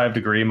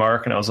 45-degree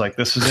mark and I was like,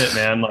 this is it,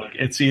 man. Like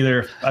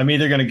I'm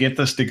either going to get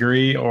this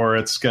degree or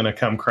it's going to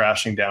come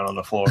crashing down on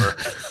the floor.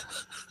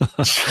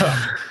 So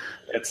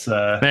it's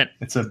a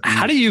beast.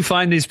 How do you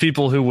find these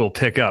people who will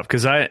pick up?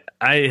 Cause I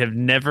have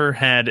never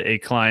had a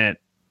client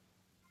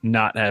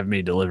not have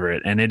me deliver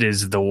it. And it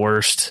is the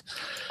worst.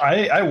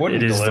 I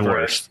wouldn't deliver the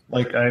worst.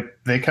 Like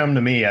they come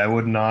to me, I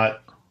would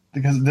not,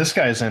 because this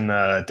guy's in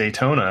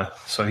Daytona.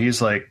 So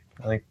he's like,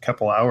 I think a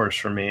couple hours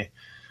from me.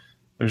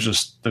 There's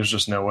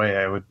just no way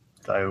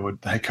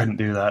I couldn't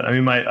do that. I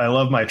mean, I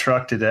love my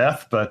truck to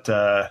death, but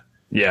I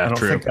don't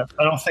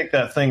think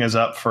that thing is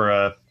up for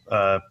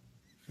a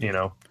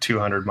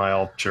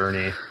 200-mile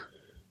journey.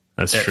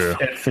 That's true.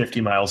 At 50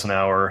 miles an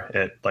hour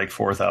at like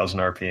 4,000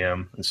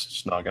 RPM. It's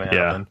just not going to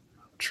happen. Yeah,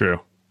 true.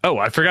 Oh,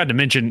 I forgot to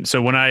mention.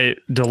 So when I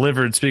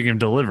delivered, speaking of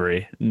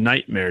delivery,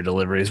 nightmare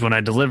deliveries, when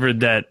I delivered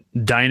that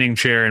dining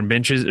chair and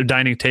benches, or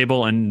dining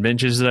table and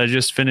benches that I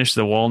just finished,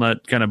 the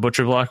walnut kind of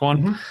butcher block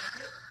one. Mm-hmm.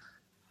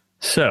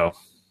 So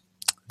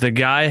the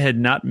guy had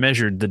not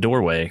measured the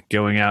doorway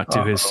going out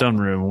to his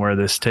sunroom where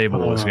this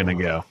table was going to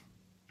go.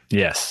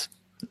 Yes.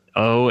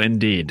 Oh,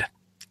 indeed.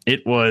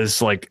 It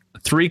was like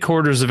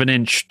 3/4 of an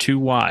inch too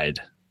wide.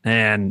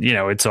 And,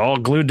 it's all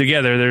glued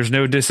together. There's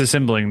no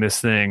disassembling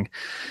this thing.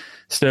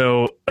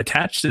 So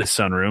attached to the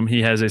sunroom,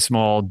 he has a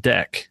small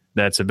deck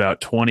that's about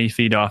 20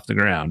 feet off the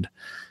ground.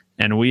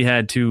 And we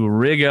had to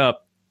rig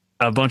up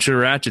a bunch of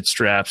ratchet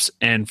straps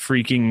and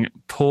freaking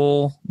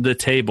pull the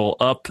table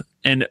up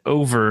and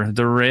over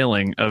the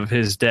railing of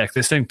his deck.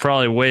 This thing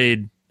probably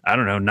weighed,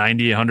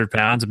 90, 100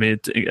 pounds. I mean,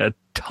 it's a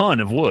ton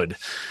of wood.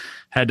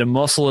 Had to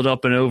muscle it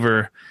up and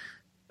over.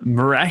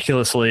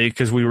 Miraculously,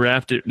 because we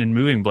wrapped it in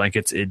moving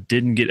blankets, it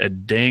didn't get a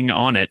ding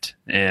on it,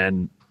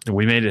 and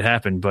we made it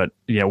happen. But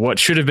what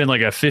should have been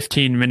like a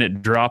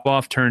 15-minute drop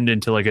off turned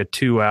into like a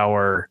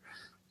 2-hour,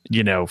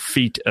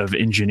 feat of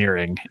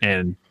engineering,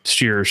 and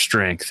sheer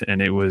strength.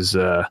 And it was,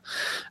 I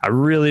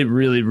really,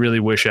 really, really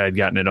wish I had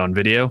gotten it on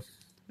video.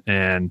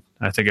 And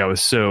I think I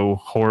was so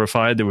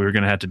horrified that we were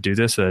going to have to do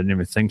this that I didn't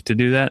even think to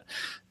do that.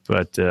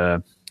 But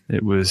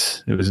it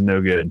was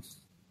no good.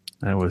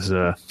 That was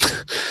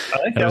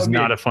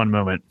not a fun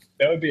moment.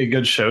 That would be a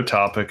good show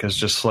topic, is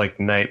just like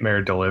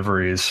nightmare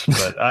deliveries.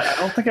 But I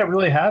don't think I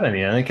really had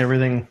any. I think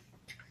everything.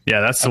 Yeah,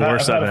 that's the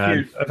worst I've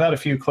had. I've had a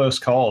few close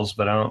calls,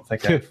 but I don't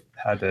think I've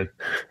had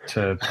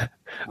to.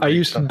 I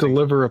used to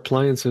deliver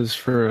appliances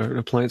for an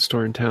appliance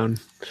store in town.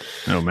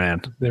 Oh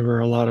man, there were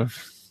a lot of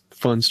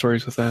fun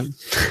stories with that.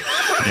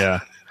 Yeah.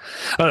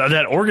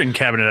 That organ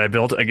cabinet I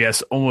built, I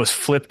guess, almost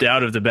flipped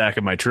out of the back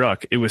of my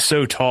truck. It was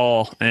so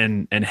tall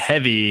and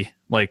heavy,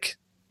 like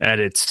at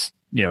its,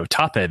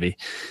 top heavy.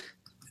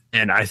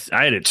 And I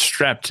had it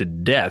strapped to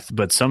death,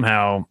 but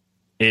somehow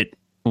it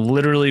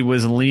literally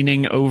was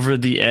leaning over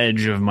the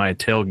edge of my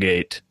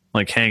tailgate,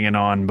 like hanging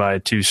on by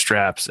two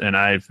straps. And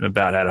I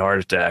about had a heart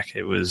attack.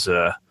 It was,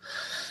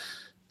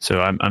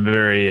 so I'm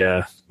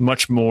very,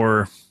 much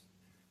more,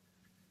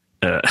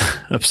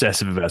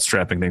 obsessive about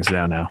strapping things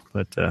down now,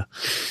 but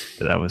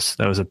that was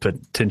a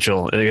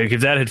potential. Like,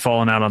 if that had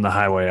fallen out on the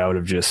highway, I would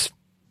have just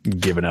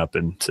given up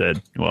and said,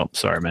 "Well,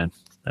 sorry, man.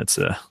 That's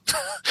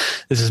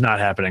this is not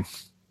happening."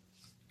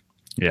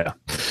 Yeah.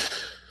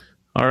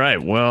 All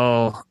right.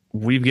 Well,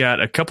 we've got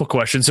a couple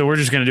questions, so we're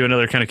just going to do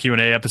another kind of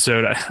Q&A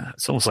episode.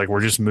 It's almost like we're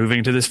just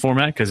moving to this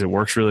format because it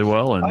works really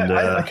well, and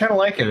I kind of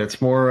like it.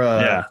 It's more.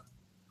 Yeah.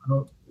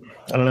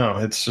 I don't know.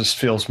 It just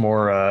feels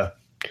more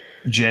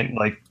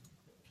genuine.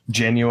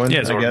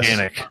 Yeah, it's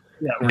organic.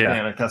 Yeah,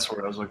 organic. That's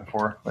what I was looking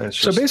for.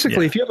 So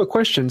basically, if you have a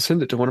question,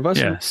 send it to one of us.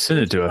 Yeah, send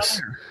it to us.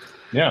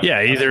 Yeah.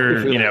 Yeah,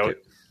 either,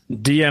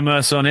 DM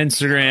us on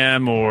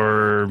Instagram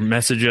or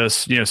message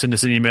us, send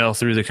us an email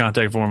through the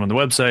contact form on the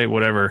website,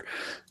 whatever,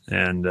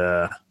 and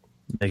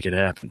make it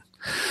happen.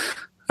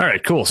 All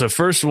right, cool. So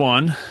first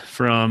one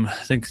from,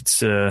 I think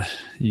it's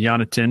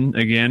Jonathan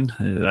again.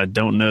 I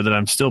don't know that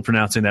I'm still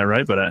pronouncing that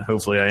right, but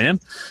hopefully I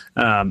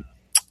am.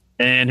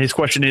 And his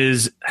question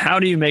is, how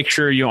do you make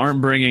sure you aren't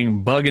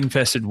bringing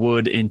bug-infested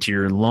wood into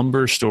your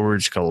lumber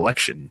storage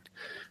collection?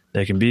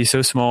 They can be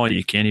so small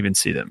you can't even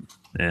see them.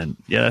 And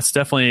yeah, that's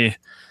definitely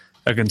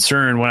a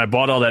concern. When I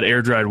bought all that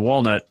air-dried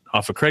walnut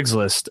off of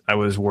Craigslist, I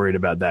was worried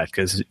about that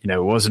because,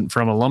 it wasn't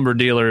from a lumber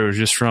dealer. It was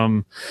just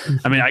from,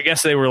 I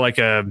guess they were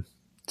like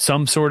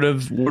some sort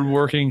of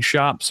woodworking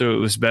shop. So it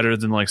was better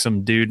than like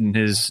some dude in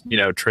his,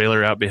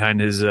 trailer out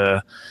behind his,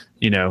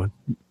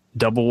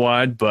 double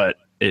wide, but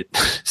it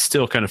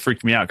still kind of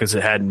freaked me out because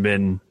it hadn't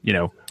been,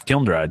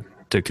 kiln dried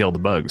to kill the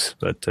bugs.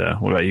 But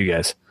what about you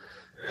guys?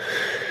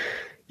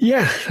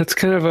 Yeah, that's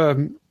kind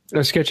of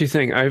a sketchy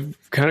thing. I've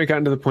kind of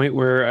gotten to the point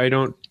where I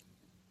don't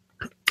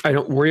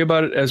worry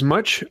about it as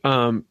much.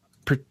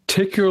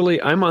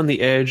 Particularly, I'm on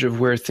the edge of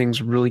where things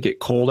really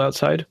get cold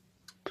outside.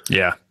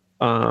 Yeah.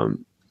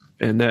 And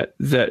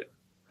that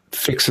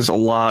fixes a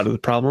lot of the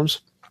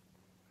problems.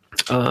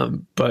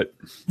 But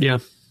yeah.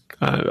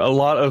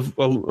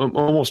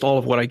 Almost all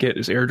of what I get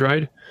is air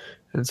dried.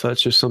 And so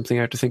that's just something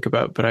I have to think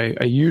about. But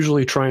I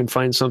usually try and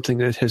find something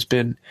that has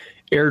been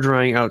air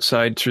drying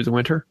outside through the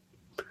winter.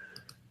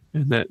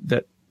 And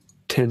that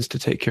tends to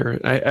take care of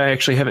it. I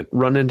actually haven't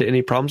run into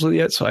any problems with it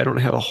yet, so I don't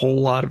have a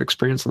whole lot of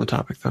experience on the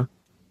topic, though.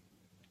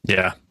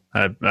 Yeah.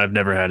 I've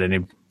never had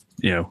any,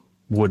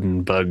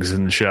 wooden bugs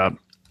in the shop.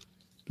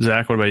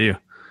 Zach, what about you?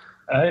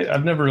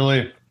 I've never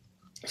really...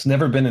 It's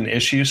never been an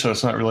issue, so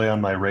it's not really on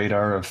my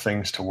radar of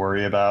things to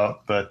worry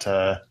about. But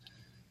I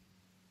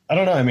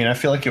don't know. I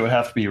feel like it would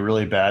have to be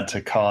really bad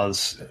to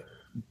cause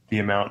the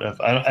amount of...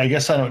 I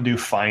guess I don't do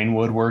fine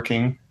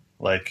woodworking.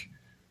 Like,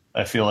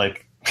 I feel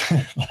like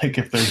like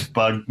if there's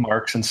bug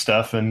marks and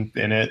stuff in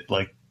it,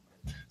 like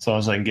as long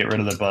as I can get rid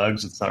of the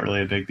bugs, it's not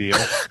really a big deal.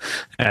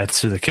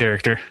 Adds to the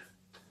character.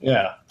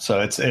 Yeah.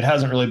 So it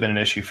hasn't really been an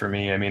issue for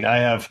me.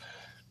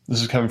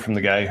 This is coming from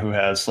the guy who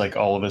has like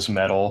all of his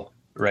metal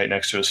right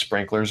next to his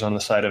sprinklers on the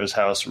side of his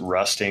house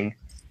rusting.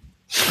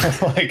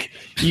 So like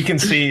you can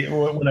see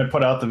when I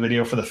put out the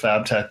video for the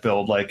FabTech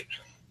build, like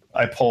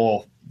I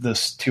pull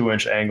this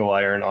 2-inch angle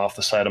iron off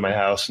the side of my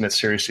house and it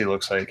seriously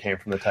looks like it came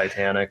from the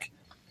Titanic.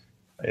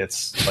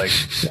 It's like,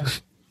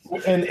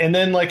 and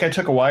then like I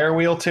took a wire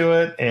wheel to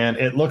it and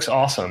it looks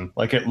awesome.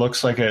 Like it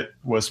looks like it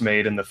was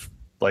made in the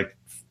like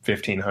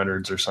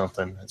 1500s or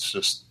something. It's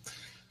just,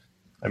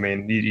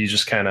 you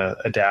just kind of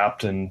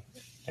adapt and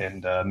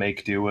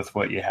make do with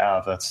what you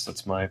have.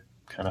 That's my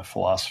kind of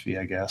philosophy,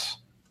 I guess.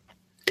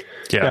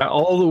 Yeah.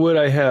 All the wood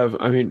I have,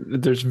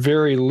 there's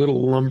very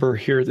little lumber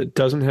here that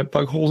doesn't have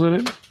bug holes in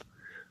it,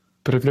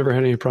 but I've never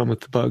had any problem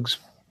with the bugs.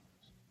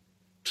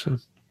 So.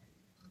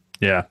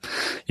 Yeah.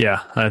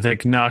 I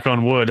think knock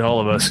on wood, all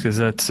of us, because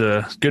that's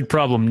a good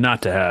problem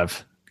not to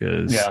have.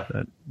 Because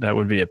that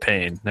would be a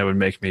pain. That would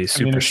make me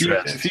super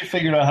stressed. If you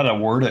figured out how to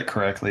word it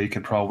correctly, you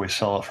could probably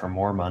sell it for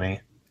more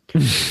money.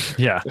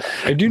 Yeah,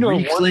 I do know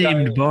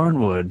reclaimed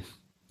barnwood.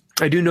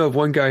 I do know of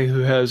one guy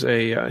who has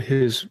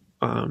his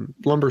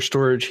lumber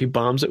storage. He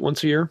bombs it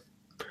once a year,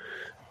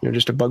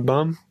 just a bug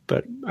bomb,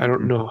 but I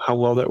don't know how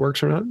well that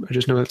works or not. I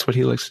just know that's what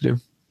he likes to do.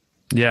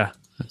 Yeah,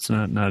 that's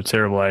not a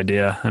terrible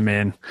idea. I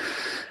mean,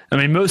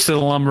 most of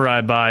the lumber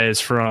I buy is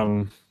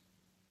from,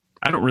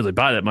 I don't really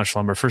buy that much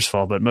lumber, first of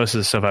all, but most of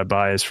the stuff I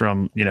buy is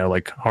from,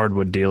 like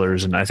hardwood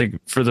dealers. And I think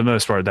for the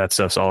most part, that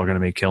stuff's all going to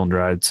be kiln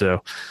dried.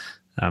 So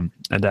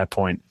at that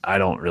point, I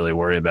don't really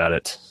worry about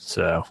it.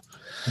 So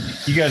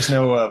you guys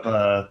know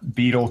of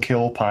Beetle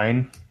Kill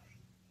Pine?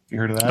 You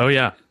heard of that? Oh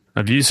yeah.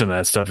 I've used some of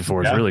that stuff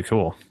before. It's really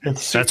cool.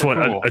 That's what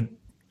cool.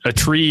 A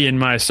tree in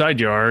my side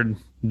yard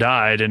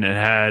died, and it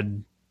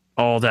had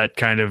all that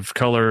kind of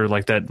color,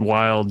 like that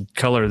wild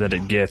color that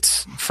it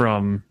gets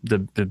from the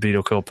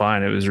beetle kill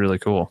pine. It was really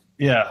cool.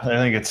 Yeah, I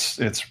think it's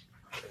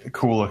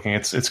cool looking.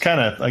 It's kind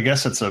of, I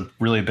guess it's a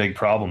really big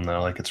problem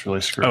though. Like it's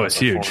really screwed. Oh, it's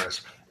huge.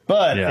 Forest.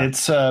 But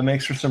it's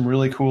makes for some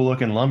really cool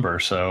looking lumber.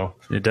 So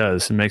it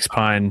does. It makes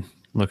pine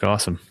look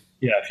awesome.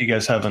 Yeah, if you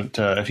guys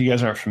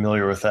aren't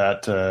familiar with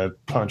that,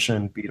 punch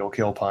in beetle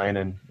kill pine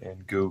and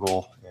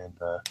Google and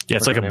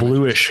it's like a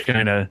bluish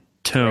kind of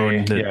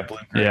tone.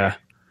 Blue-gray.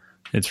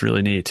 It's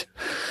really neat.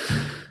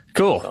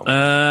 Cool.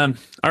 All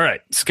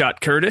right,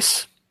 Scott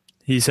Curtis.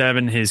 He's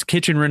having his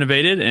kitchen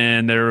renovated,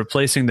 and they're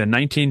replacing the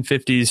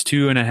 1950s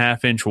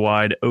 2.5-inch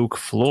wide oak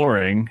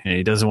flooring, and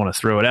he doesn't want to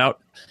throw it out.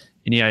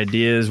 Any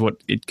ideas what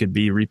it could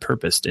be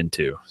repurposed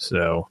into?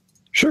 So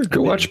sure,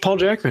 go watch Paul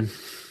Jackman.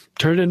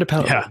 Turn it into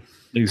pellet. Yeah,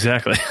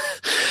 exactly.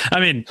 I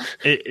mean,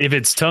 if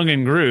it's tongue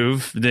and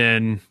groove,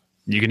 then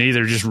you can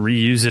either just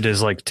reuse it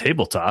as like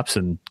tabletops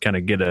and kind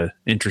of get a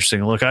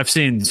interesting look. I've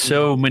seen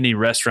so many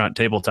restaurant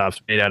tabletops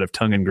made out of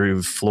tongue and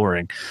groove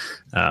flooring.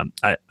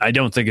 I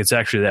don't think it's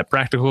actually that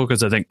practical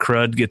because I think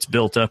crud gets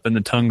built up in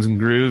the tongues and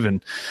groove.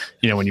 And,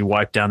 when you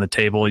wipe down the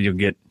table, you'll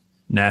get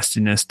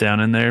nastiness down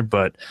in there.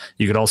 But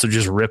you could also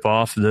just rip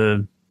off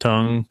the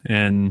tongue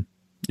and,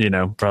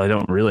 probably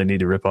don't really need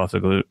to rip off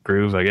the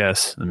groove, I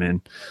guess. I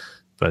mean,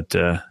 but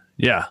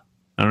yeah,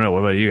 I don't know. What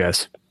about you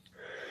guys?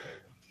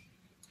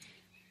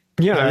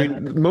 Yeah, I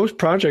mean, most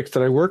projects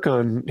that I work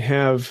on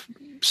have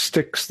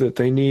sticks that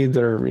they need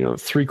that are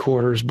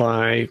 3/4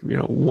 by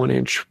 1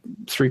 inch,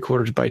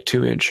 3/4 by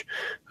 2 inch.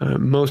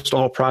 Most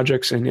all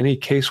projects in any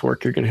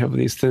casework you're going to have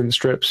these thin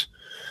strips,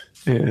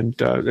 and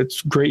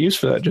it's great use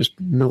for that. Just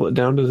mill it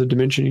down to the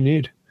dimension you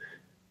need.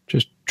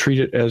 Just treat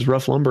it as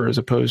rough lumber as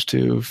opposed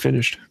to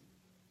finished.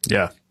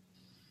 Yeah,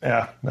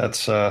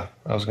 that's. I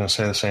was going to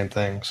say the same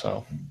thing.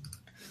 So.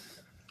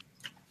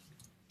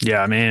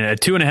 Yeah, I mean,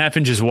 at 2.5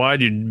 inches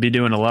wide, you'd be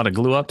doing a lot of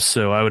glue ups.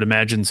 So I would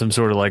imagine some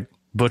sort of like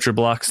butcher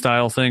block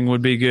style thing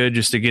would be good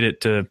just to get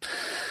it to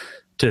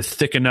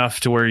thick enough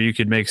to where you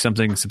could make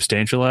something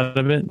substantial out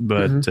of it.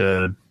 But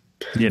the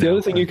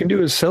other thing you can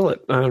do is sell it.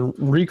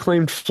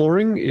 Reclaimed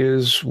flooring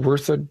is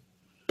worth a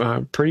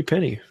pretty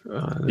penny.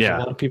 There's a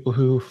lot of people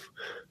who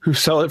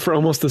sell it for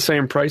almost the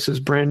same price as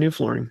brand new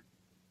flooring.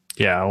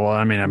 Yeah, well,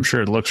 I mean, I'm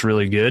sure it looks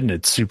really good and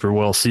it's super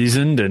well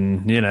seasoned,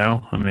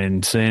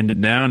 and sand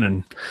it down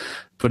and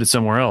put it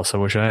somewhere else. I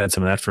wish I had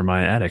some of that for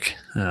my attic.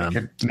 You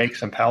could make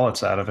some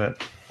pallets out of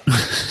it.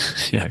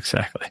 Yeah,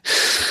 exactly.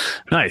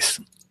 Nice.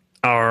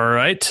 All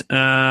right.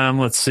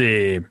 Let's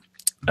see.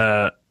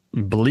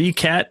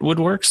 Bleakat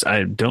Woodworks.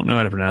 I don't know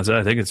how to pronounce it.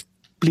 I think it's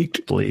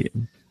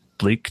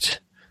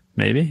Bleaked.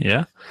 Maybe.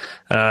 Yeah.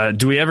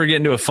 Do we ever get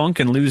into a funk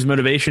and lose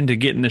motivation to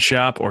get in the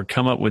shop or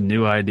come up with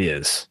new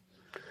ideas?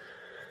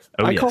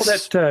 I call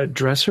that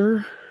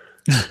dresser.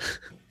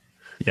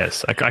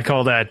 Yes, I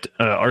call that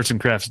arts and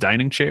crafts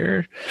dining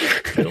chair.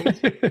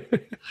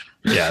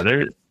 Yeah,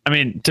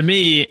 to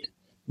me,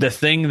 the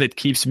thing that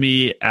keeps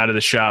me out of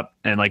the shop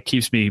and like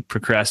keeps me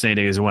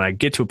procrastinating is when I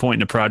get to a point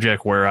in a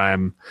project where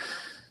I'm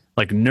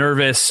like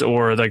nervous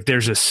or like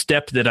there's a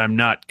step that I'm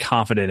not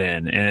confident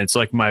in, and it's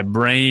like my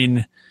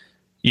brain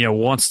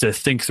wants to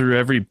think through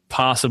every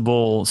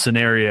possible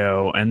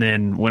scenario. And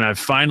then when I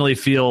finally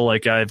feel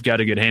like I've got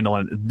a good handle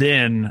on it,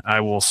 then I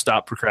will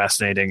stop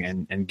procrastinating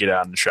and get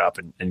out in the shop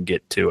and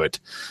get to it.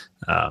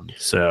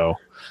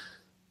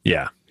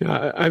 Yeah.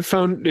 I've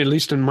found, at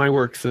least in my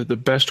work, that the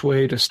best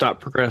way to stop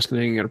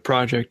procrastinating at a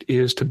project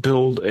is to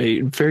build a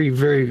very,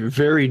 very,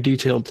 very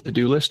detailed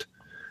to-do list.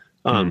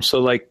 So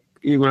like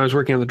when I was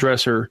working on the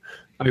dresser,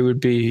 I would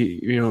be,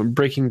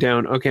 breaking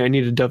down, okay, I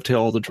need to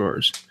dovetail all the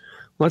drawers.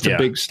 Well, that's a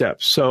big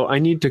step. So I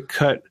need to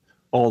cut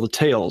all the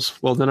tails.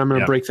 Well, then I'm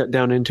going to break that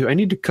down into, I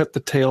need to cut the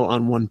tail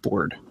on one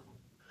board.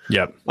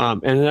 Yep.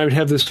 And then I would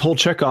have this whole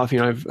check off.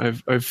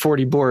 I've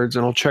 40 boards,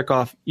 and I'll check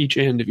off each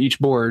end of each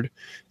board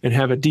and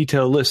have a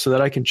detailed list so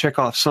that I can check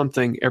off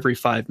something every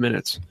 5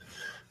 minutes.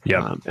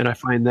 Yeah. And I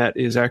find that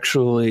is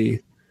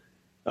actually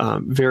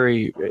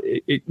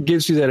it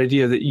gives you that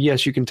idea that,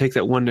 yes, you can take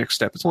that one next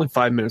step. It's only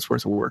 5 minutes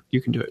worth of work.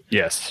 You can do it.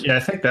 Yes. Yeah,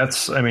 I think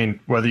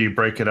whether you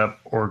break it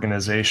up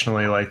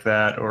organizationally like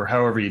that or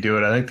however you do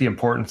it, I think the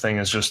important thing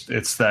is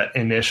it's that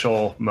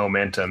initial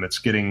momentum. It's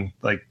getting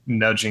like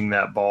nudging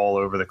that ball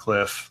over the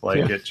cliff.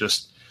 It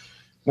just,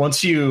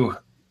 once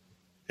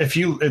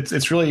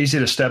it's really easy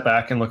to step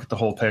back and look at the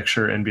whole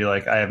picture and be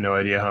like, I have no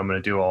idea how I'm going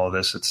to do all of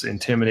this. It's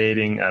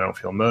intimidating. I don't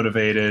feel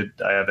motivated.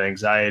 I have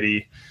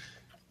anxiety.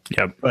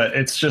 Yep. But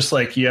it's just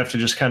like you have to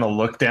just kind of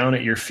look down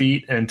at your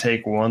feet and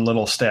take one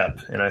little step.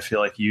 And I feel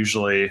like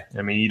usually,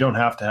 I mean, you don't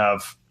have to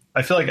have,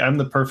 I feel like I'm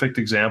the perfect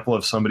example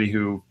of somebody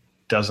who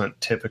doesn't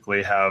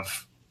typically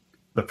have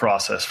the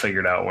process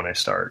figured out when I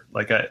start.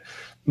 Like I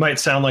might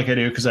sound like I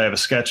do because I have a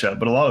SketchUp,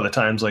 but a lot of the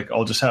times, like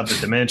I'll just have the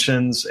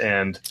dimensions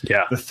and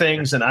the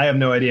things, and I have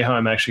no idea how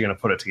I'm actually going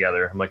to put it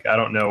together. I'm like, I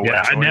don't know.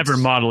 Yeah, I never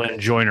model in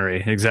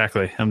joinery.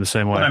 Exactly. I'm the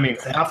same way. But I mean,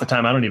 half the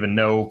time I don't even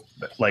know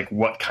like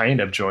what kind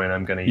of joint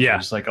I'm going to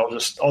use. Like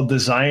I'll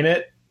design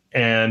it.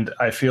 And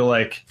I feel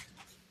like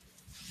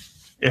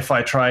if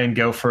I try and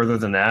go further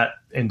than that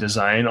in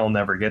design, I'll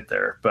never get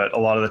there. But a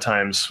lot of the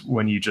times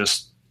when you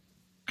just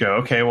go,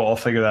 okay, well, I'll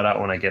figure that out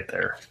when I get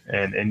there.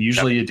 And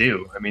usually you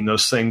do. I mean,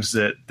 those things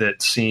that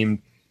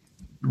seem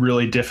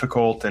really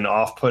difficult and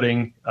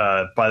off-putting,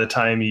 by the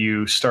time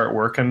you start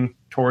working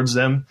towards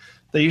them,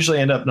 they usually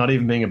end up not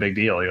even being a big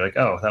deal. You're like,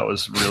 oh, that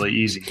was really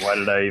easy. Why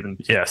did I even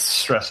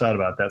stress out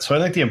about that? So I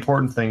think the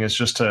important thing is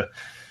just to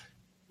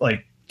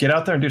like get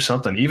out there and do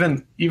something.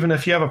 Even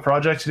if you have a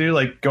project to do,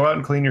 like go out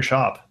and clean your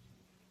shop.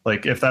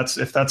 Like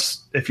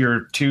if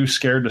you're too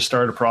scared to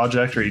start a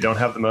project or you don't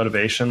have the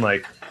motivation,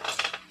 like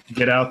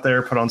get out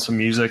there, put on some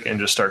music, and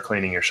just start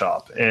cleaning your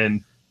shop.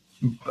 And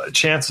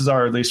chances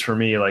are, at least for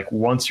me, like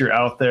once you're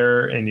out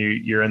there and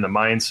you're in the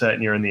mindset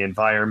and you're in the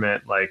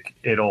environment, like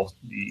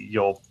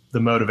the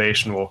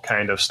motivation will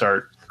kind of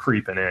start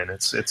creeping in.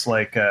 It's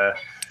like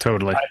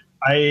totally.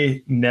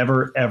 I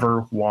never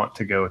ever want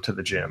to go to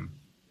the gym.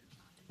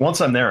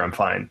 Once I'm there, I'm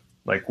fine.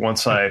 Like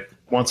once I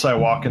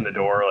walk in the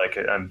door, like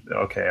I'm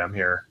okay, I'm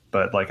here.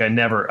 But like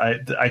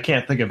I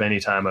can't think of any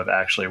time I've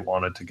actually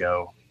wanted to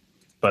go.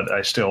 But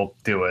I still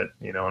do it,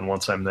 and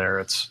once I'm there,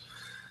 it's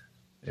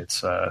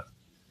not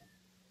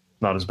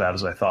as bad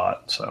as I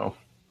thought. So,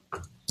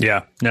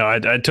 yeah, no, I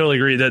totally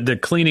agree that the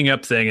cleaning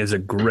up thing is a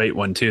great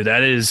one too.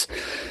 That is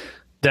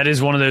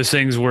one of those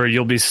things where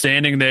you'll be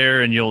standing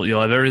there and you'll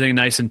have everything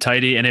nice and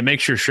tidy, and it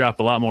makes your shop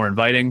a lot more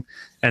inviting.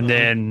 And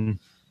then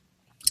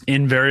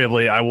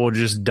invariably, I will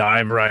just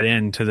dive right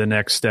into the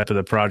next step of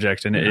the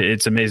project, and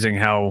it's amazing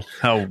how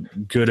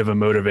good of a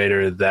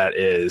motivator that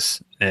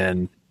is.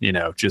 And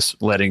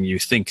just letting you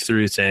think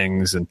through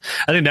things. And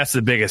I think that's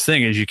the biggest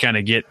thing is you kind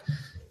of get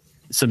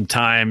some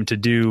time to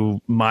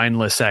do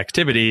mindless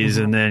activities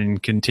and then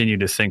continue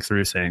to think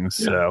through things.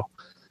 Yeah. So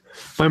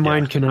my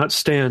mind cannot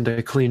stand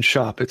a clean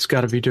shop. It's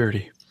got to be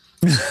dirty.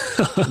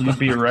 You'd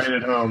be right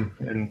at home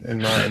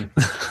in mine.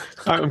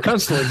 I'm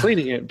constantly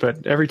cleaning it,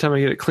 but every time I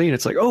get it clean,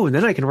 it's like, oh, and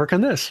then I can work on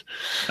this.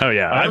 Oh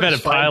yeah. I've had a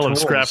pile of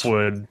scrap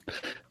wood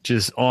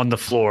just on the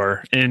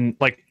floor and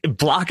like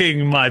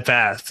blocking my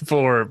path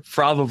for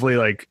probably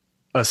like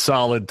a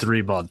solid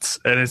 3 months.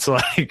 And it's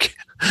like,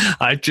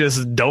 I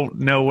just don't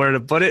know where to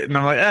put it. And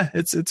I'm like,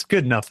 it's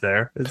good enough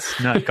there. It's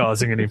not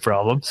causing any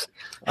problems.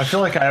 I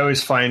feel like I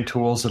always find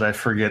tools that I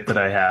forget that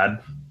I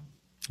had.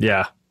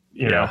 Yeah.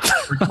 You know,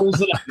 tools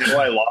that I know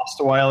I lost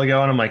a while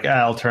ago. And I'm like,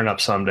 I'll turn up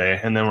someday.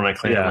 And then when I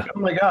clean it, I'm like, oh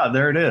my God,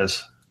 there it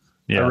is.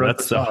 Yeah.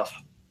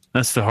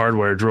 That's the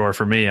hardware drawer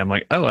for me. I'm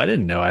like, oh, I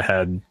didn't know I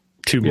had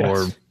two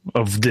more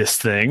of this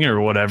thing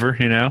or whatever,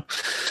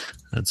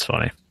 That's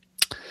funny.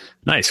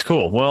 Nice.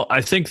 Cool. Well,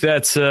 I think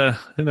that's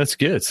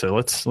good. So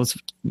let's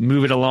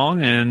move it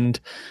along and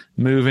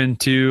move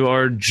into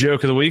our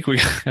joke of the week. We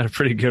got a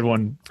pretty good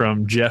one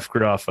from Jeff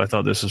Gruff. I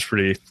thought this was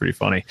pretty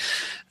funny.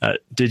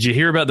 Did you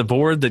hear about the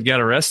board that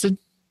got arrested?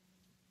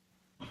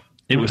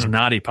 It was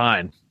Knotty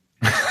Pine.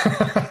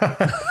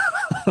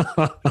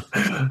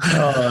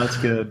 Oh, that's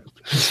good.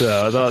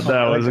 So I thought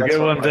that was a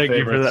good one. Thank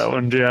you for that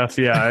one, Jeff.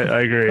 Yeah,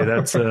 I agree.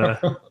 That's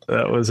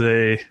that was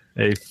a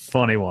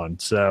funny one.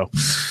 So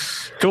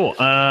cool.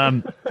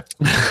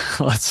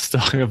 Let's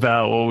talk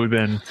about what we've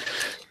been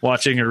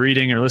watching or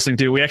reading or listening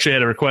to. We actually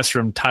had a request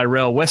from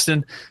Tyrell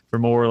Weston for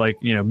more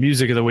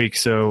music of the week.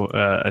 So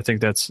I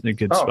think that's a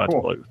good spot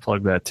to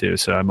plug that too.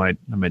 So I might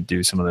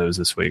do some of those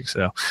this week.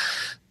 So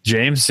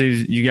James,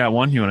 you got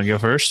one? You want to go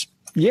first?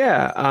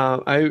 Yeah,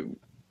 I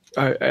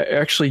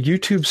actually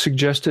YouTube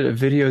suggested a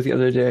video the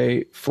other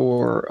day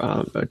for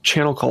a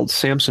channel called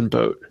Samson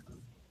Boat,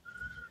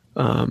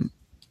 and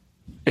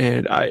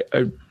I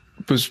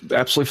was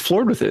absolutely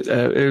floored with it.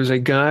 It was a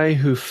guy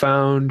who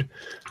found,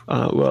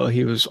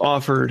 he was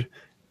offered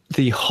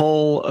the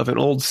hull of an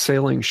old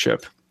sailing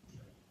ship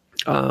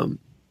from,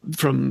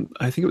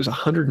 I think it was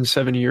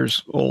 107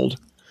 years old,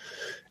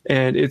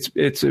 and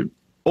it's an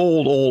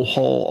old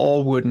hull,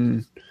 all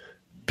wooden,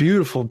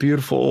 beautiful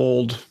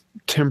old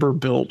timber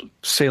built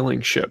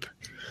sailing ship,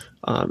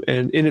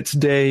 and in its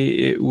day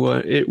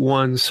it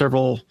won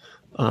several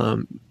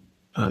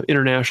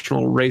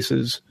international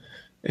races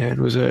and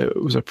was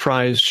a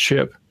prized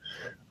ship,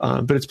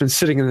 but it's been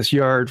sitting in this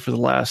yard for the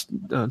last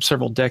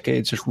several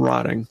decades just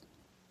rotting.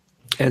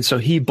 And so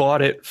he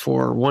bought it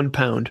for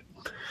 £1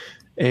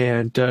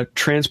 and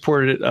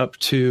transported it up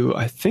to,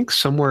 I think,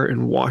 somewhere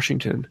in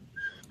Washington,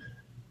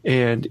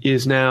 and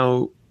is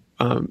now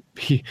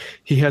he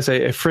has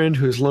a friend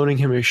who is loaning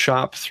him a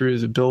shop through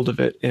the build of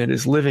it and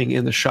is living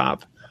in the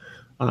shop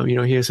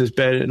He has his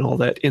bed and all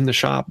that in the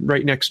shop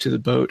right next to the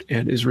boat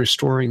and is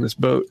restoring this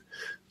boat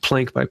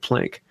plank by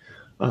plank.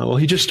 Well,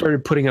 he just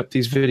started putting up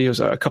these videos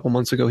a couple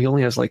months ago. He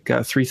only has like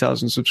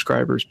 3,000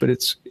 subscribers, but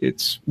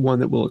it's one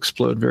that will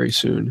explode very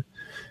soon.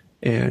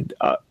 And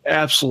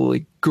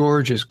absolutely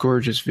gorgeous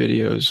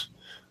videos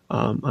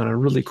on a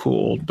really cool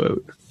old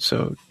boat.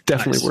 So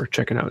definitely worth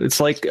checking out. It's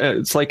like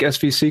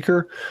SV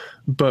Seeker,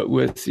 but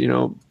with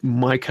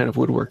my kind of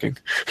woodworking.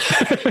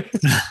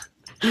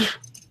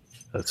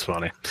 That's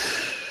funny.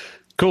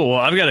 Cool. Well,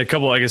 I've got a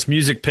couple, I guess,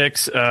 music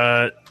picks.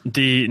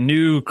 The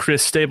new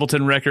Chris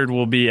Stapleton record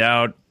will be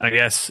out, I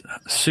guess,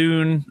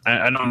 soon.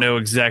 I don't know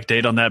exact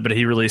date on that, but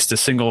he released a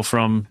single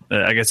from,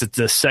 I guess it's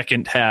the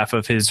second half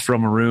of his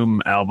From a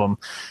Room album.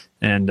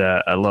 And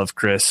I love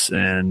Chris,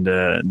 and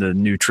the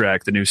new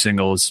track, the new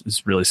single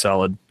is really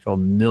solid, called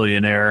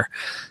Millionaire.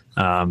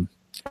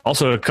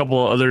 Also, a couple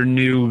other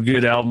new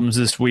good albums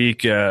this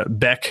week.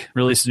 Beck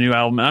released a new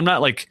album. I'm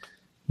not like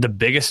the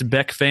biggest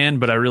Beck fan,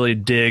 but I really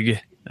dig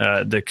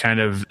the kind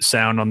of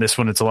sound on this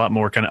one. It's a lot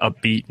more kind of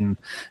upbeat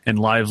and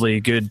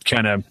lively, good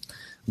kind of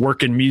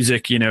working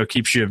music,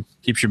 keeps you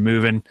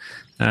moving.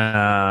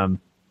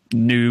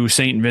 New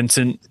St.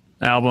 Vincent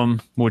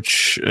album,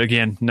 which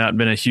again, not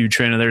been a huge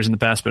fan of theirs in the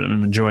past, but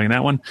I'm enjoying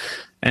that one.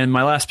 And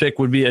my last pick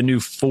would be a new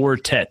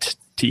Fortet,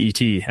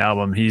 TET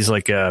album. He's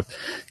like a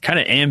kind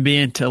of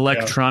ambient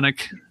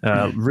electronic.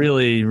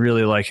 Really,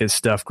 really like his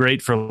stuff.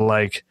 Great for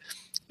like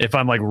if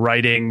I'm like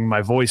writing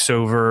my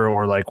voiceover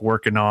or like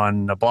working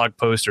on a blog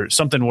post or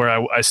something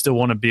where I still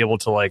want to be able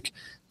to like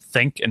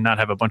think and not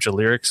have a bunch of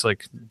lyrics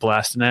like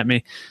blasting at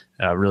me.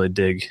 Really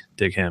dig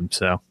him.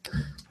 So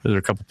those are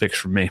a couple picks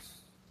from me.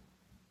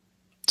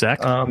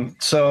 Zach?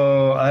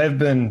 So I've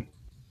been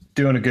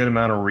doing a good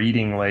amount of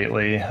reading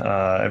lately.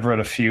 I've read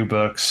a few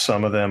books.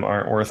 Some of them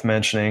aren't worth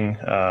mentioning.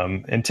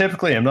 And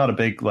typically I'm not a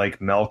big like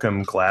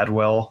Malcolm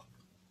Gladwell.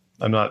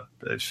 I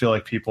feel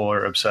like people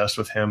are obsessed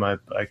with him. I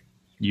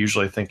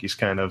usually think he's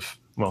kind of,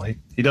 well,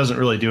 he doesn't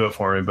really do it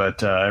for me,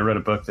 but I read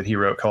a book that he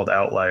wrote called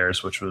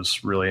Outliers, which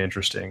was really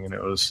interesting. And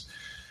it's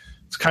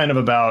kind of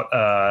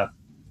about,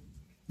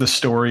 the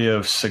story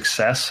of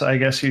success, I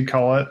guess you'd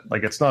call it.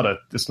 Like it's not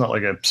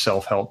like a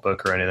self-help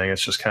book or anything.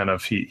 It's just kind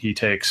of, he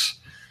takes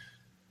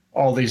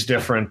all these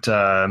different,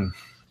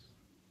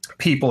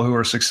 people who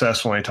are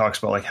successful and he talks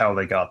about like how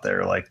they got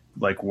there, like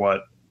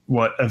what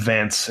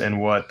events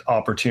and what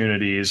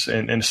opportunities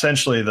and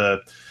essentially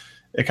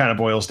it kind of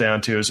boils down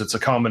to is it's a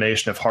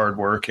combination of hard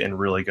work and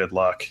really good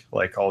luck.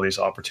 Like all these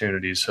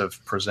opportunities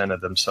have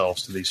presented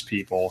themselves to these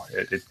people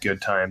at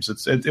good times.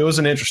 It was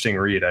an interesting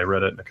read. I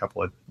read it in a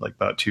couple of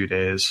about 2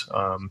 days.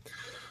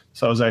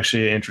 So it was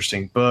actually an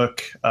interesting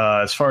book.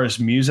 As far as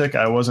music,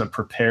 I wasn't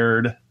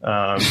prepared.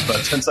 But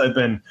since I've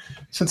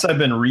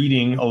been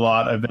reading a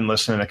lot, I've been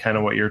listening to kind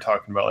of what you're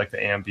talking about, like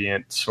the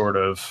ambient sort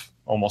of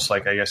almost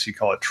like, I guess you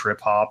call it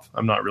trip hop.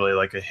 I'm not really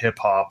like a hip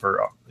hop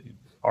or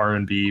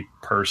R&B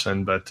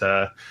person, but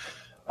I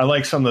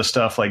like some of the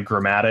stuff like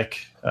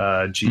Grammatic,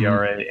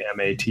 Gramatik,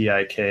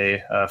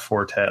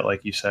 Fortet,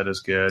 like you said,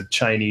 is good.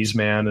 Chinese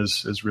Man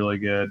is really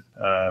good.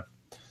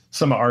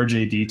 Some of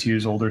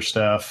RJD2's older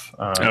stuff.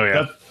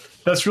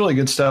 That's really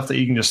good stuff that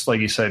you can just,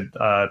 like you said,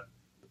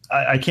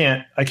 I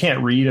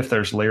can't read if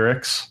there's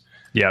lyrics.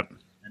 Yep.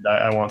 And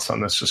I want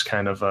something that's just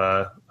kind of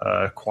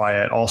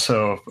quiet.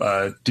 Also,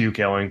 Duke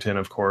Ellington,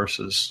 of course,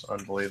 is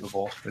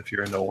unbelievable. If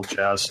you're into old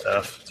jazz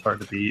stuff, it's hard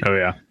to beat. Oh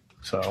yeah.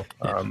 So,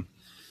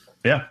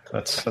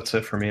 that's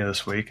it for me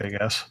this week, I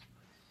guess.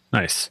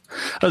 Nice.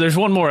 Oh, there's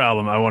one more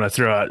album I want to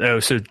throw out. Oh,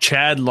 so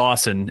Chad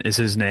Lawson is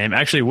his name.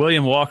 Actually,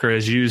 William Walker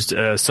has used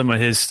some of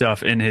his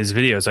stuff in his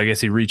videos. I guess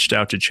he reached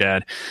out to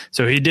Chad.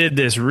 So he did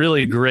this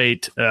really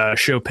great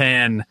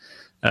Chopin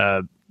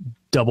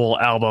double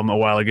album a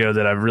while ago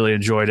that I've really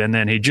enjoyed. And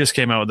then he just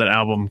came out with an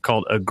album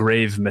called A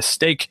Grave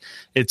Mistake.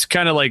 It's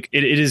kind of like,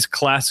 it is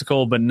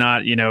classical, but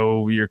not,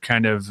 your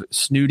kind of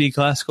snooty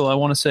classical, I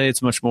want to say.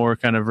 It's much more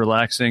kind of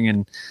relaxing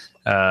and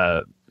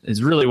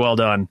it's really well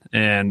done.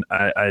 And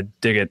I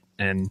dig it.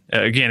 And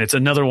again, it's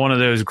another one of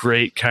those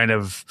great kind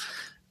of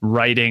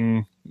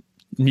writing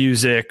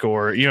music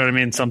or,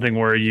 something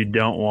where you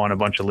don't want a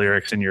bunch of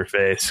lyrics in your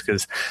face.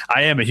 Because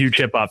I am a huge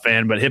hip hop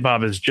fan, but hip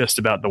hop is just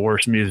about the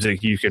worst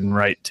music you can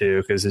write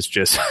to because it's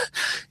just,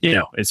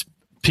 it's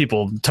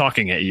people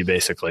talking at you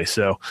basically.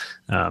 So,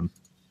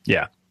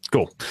 yeah,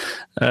 cool.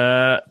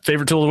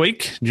 Favorite tool of the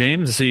week,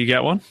 James? I see you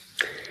got one.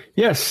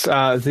 Yes, the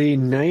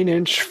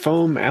 9-inch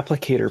foam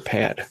applicator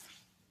pad.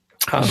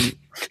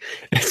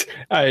 It's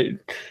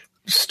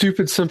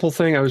stupid simple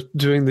thing. I was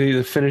doing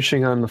the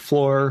finishing on the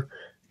floor.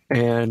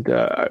 And,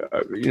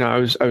 I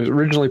was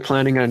originally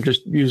planning on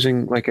just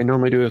using, like I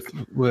normally do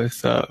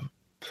with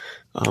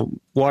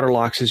water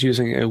locks, is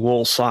using a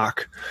wool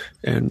sock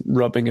and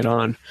rubbing it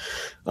on.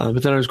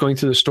 But then I was going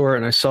through the store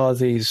and I saw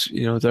these,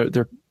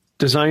 they're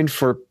designed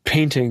for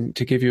painting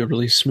to give you a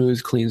really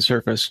smooth, clean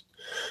surface.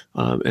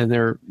 And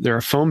they're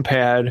a foam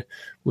pad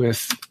with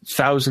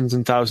thousands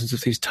and thousands of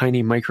these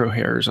tiny micro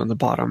hairs on the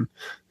bottom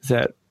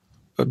that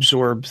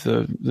absorb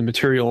the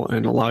material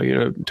and allow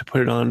you to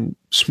put it on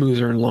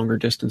smoother and longer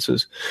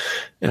distances.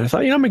 And I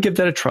thought, I'm going to give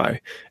that a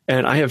try.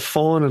 And I have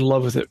fallen in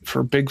love with it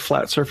for big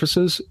flat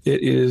surfaces.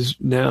 It is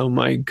now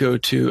my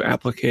go-to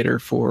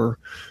applicator for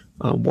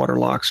water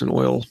locks and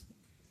oil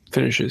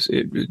finishes.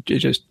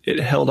 It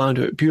held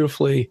onto it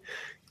beautifully.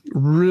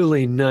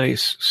 Really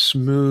nice,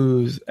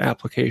 smooth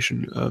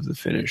application of the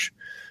finish.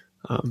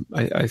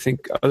 I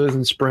think other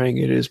than spraying,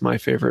 it is my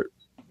favorite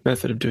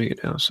method of doing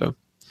it now. So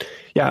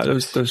yeah,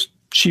 those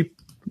cheap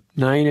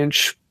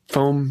 9-inch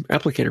foam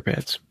applicator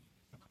pads.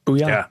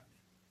 Booyah. Yeah.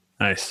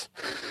 Nice.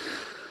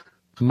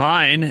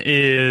 Mine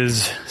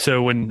is,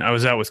 so when I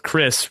was out with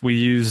Chris, we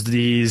used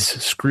these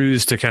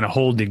screws to kind of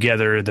hold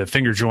together the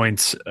finger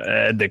joints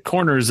at the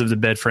corners of the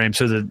bed frame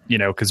so that,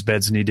 because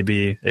beds need to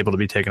be able to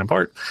be taken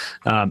apart.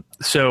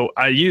 So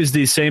I used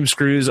these same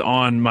screws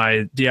on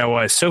my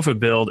DIY sofa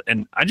build,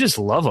 and I just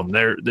love them.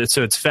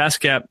 So it's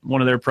FastCap,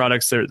 one of their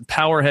products. They're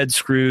power head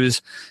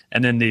screws,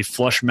 and then the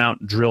flush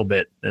mount drill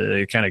bit.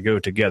 They kind of go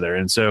together.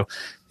 And so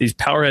these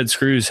power head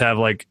screws have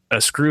like a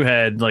screw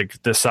head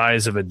like the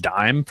size of a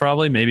dime,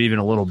 probably, maybe even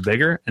a little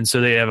bigger. And so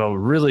they have a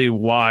really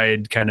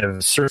wide kind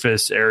of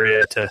surface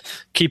area to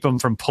keep them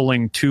from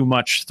pulling too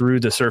much through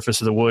the surface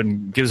of the wood,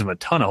 and gives them a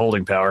ton of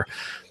holding power.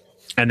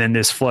 And then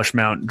this flush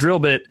mount drill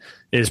bit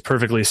is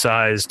perfectly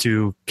sized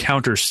to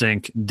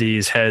countersink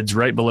these heads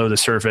right below the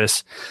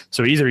surface.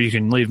 So either you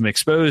can leave them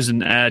exposed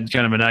and add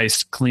kind of a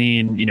nice,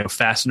 clean,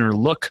 fastener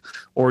look,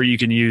 or you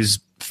can use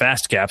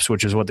FastCaps,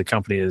 which is what the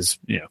company is,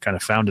 kind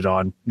of founded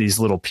on, these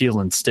little peel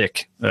and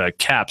stick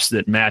caps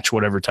that match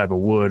whatever type of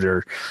wood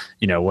or,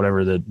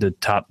 whatever the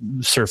top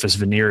surface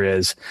veneer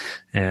is.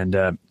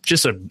 And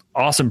just an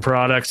awesome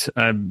product.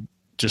 I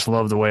just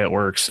love the way it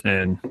works,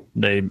 and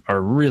they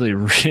are really,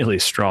 really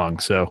strong.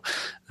 So,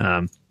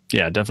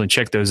 yeah, definitely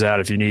check those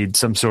out if you need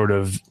some sort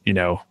of,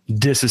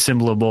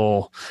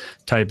 disassemblable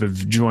type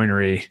of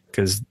joinery,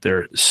 because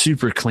they're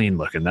super clean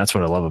looking. That's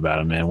what I love about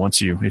them, man.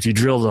 If you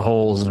drill the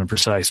holes in a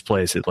precise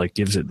place, it like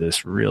gives it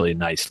this really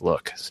nice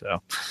look.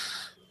 So,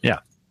 yeah.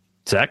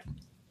 Zach?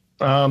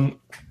 I'm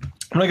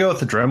going to go with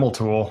the Dremel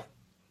tool.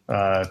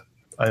 I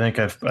think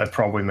I've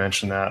probably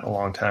mentioned that a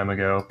long time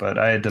ago, but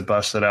I had to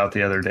bust it out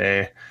the other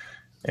day.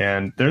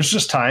 And there's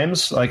just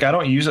times, like, I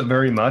don't use it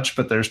very much,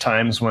 but there's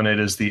times when it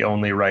is the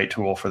only right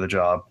tool for the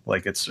job.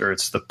 Like it's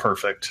the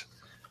perfect.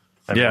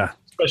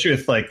 Especially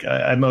with like,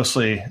 I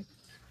mostly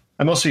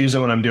use it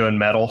when I'm doing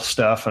metal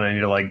stuff and I need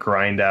to like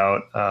grind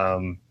out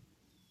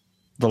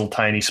little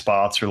tiny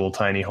spots or little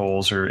tiny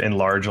holes, or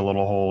enlarge a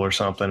little hole or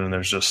something.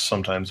 And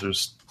sometimes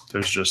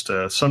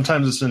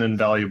it's an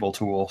invaluable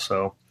tool.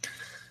 So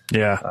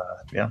yeah.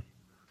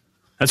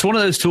 That's one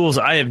of those tools.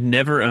 I have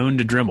never owned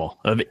a Dremel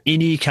of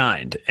any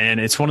kind. And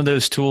it's one of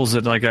those tools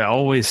that like I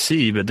always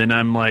see, but then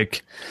I'm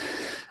like,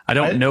 I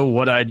don't know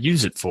what I'd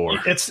use it for.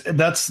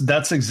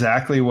 That's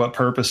exactly what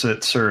purpose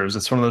it serves.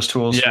 It's one of those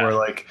tools where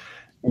like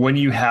when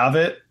you have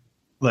it,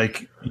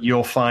 like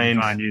you'll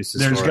find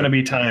there's going to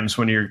be times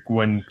when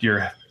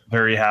you're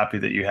very happy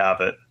that you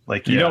have it.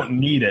 Like you don't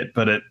need it,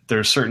 but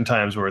there's certain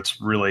times where it's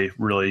really,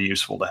 really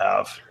useful to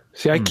have.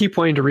 See, I keep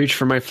wanting to reach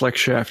for my flex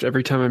shaft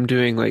every time I'm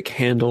doing like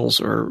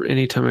handles or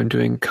anytime I'm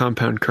doing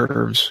compound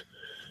curves.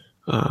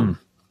 From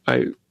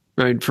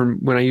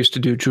when I used to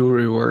do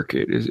jewelry work,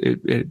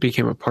 it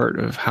became a part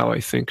of how I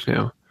think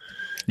now.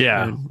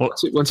 Yeah.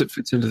 Once it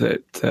fits into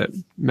that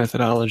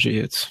methodology,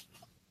 it's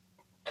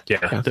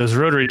those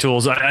rotary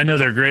tools. I know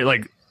they're great.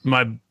 Like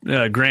my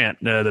Grant,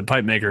 the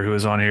pipe maker who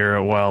was on here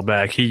a while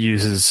back, he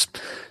uses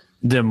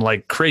them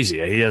like crazy.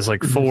 He has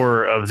like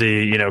 4 of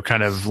the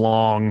kind of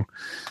long,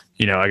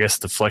 I guess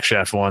the flex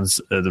shaft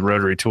ones, the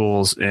rotary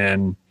tools,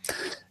 and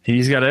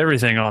he's got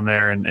everything on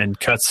there and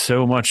cuts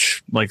so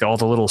much, like all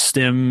the little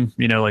stem,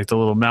 like the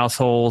little mouth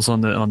holes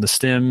on the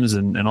stems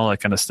and all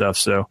that kind of stuff.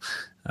 So,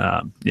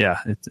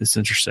 it's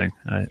interesting.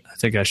 I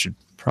think I should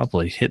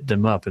probably hit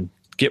them up and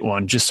get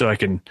one just so I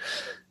can,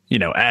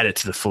 add it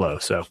to the flow.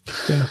 So,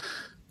 yeah.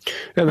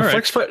 And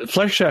the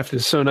flex shaft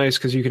is so nice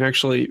because you can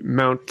actually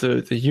mount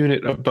the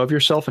unit above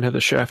yourself and have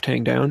the shaft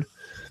hang down.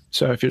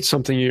 So if it's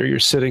something you're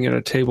sitting at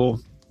a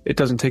table, it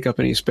doesn't take up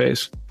any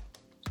space.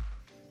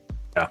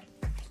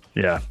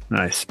 Yeah.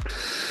 Nice.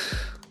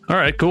 All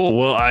right, cool.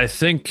 Well, I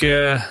think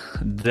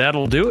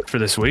that'll do it for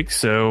this week.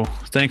 So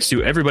thanks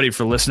to everybody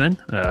for listening.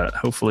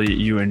 Hopefully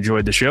you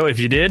enjoyed the show. If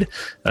you did,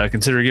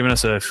 consider giving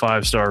us a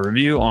 5-star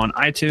review on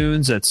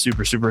iTunes. That's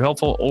super, super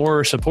helpful.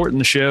 Or supporting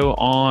the show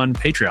on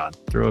Patreon.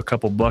 Throw a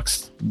couple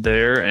bucks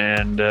there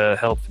and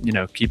help,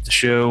 keep the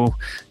show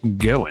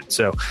going.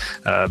 So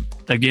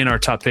again, our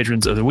top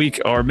patrons of the week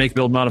are Make,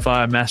 Build,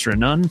 Modify, Master and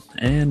None,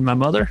 and my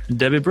mother,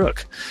 Debbie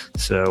Brooke.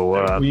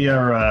 So we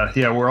are,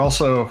 we're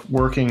also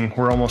working.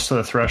 We're almost to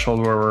the threshold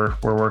where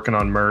we're working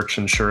on merch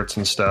and shirts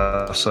and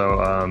stuff. So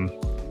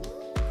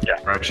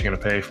we're actually going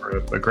to pay for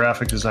a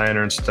graphic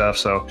designer and stuff.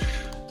 So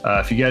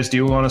if you guys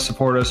do want to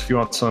support us, if you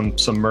want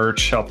some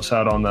merch, help us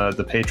out on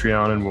the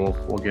Patreon, and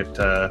we'll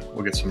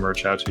get some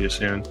merch out to you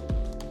soon.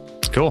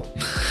 Cool.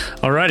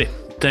 All righty.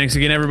 Thanks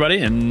again, everybody,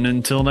 and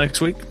until next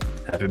week,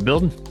 happy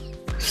building.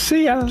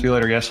 See ya. See you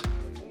later, guys.